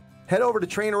TrainHeroic. Head over to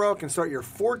TrainHeroic and start your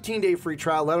 14-day free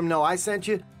trial. Let them know I sent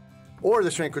you or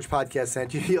the Strength Coach Podcast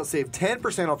sent you. You'll save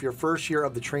 10% off your first year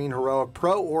of the TrainHeroic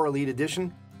Pro or Elite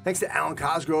Edition. Thanks to Alwyn,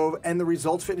 Cosgrove, and the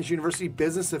Results Fitness University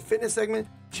Business of Fitness segment.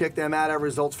 Check them out at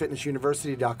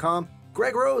resultsfitnessuniversity.com.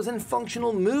 Greg Rose and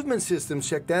Functional Movement Systems.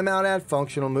 Check them out at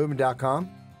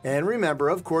functionalmovement.com. And remember,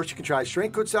 of course, you can try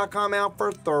strengthcoach.com out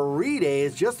for 3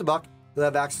 days, just $1. You'll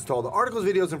have access to all the articles,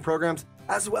 videos, and programs,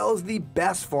 as well as the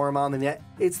best forum on the net.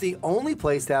 It's the only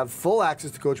place to have full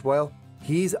access to Coach Boyle.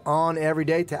 He's on every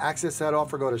day. To access that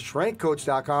offer, go to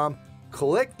strengthcoach.com.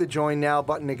 Click the Join Now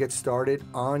button to get started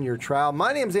on your trial.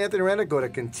 My name's Anthony Renda. Go to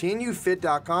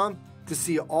continuefit.com to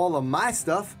see all of my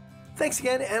stuff. Thanks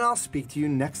again, and I'll speak to you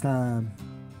next time.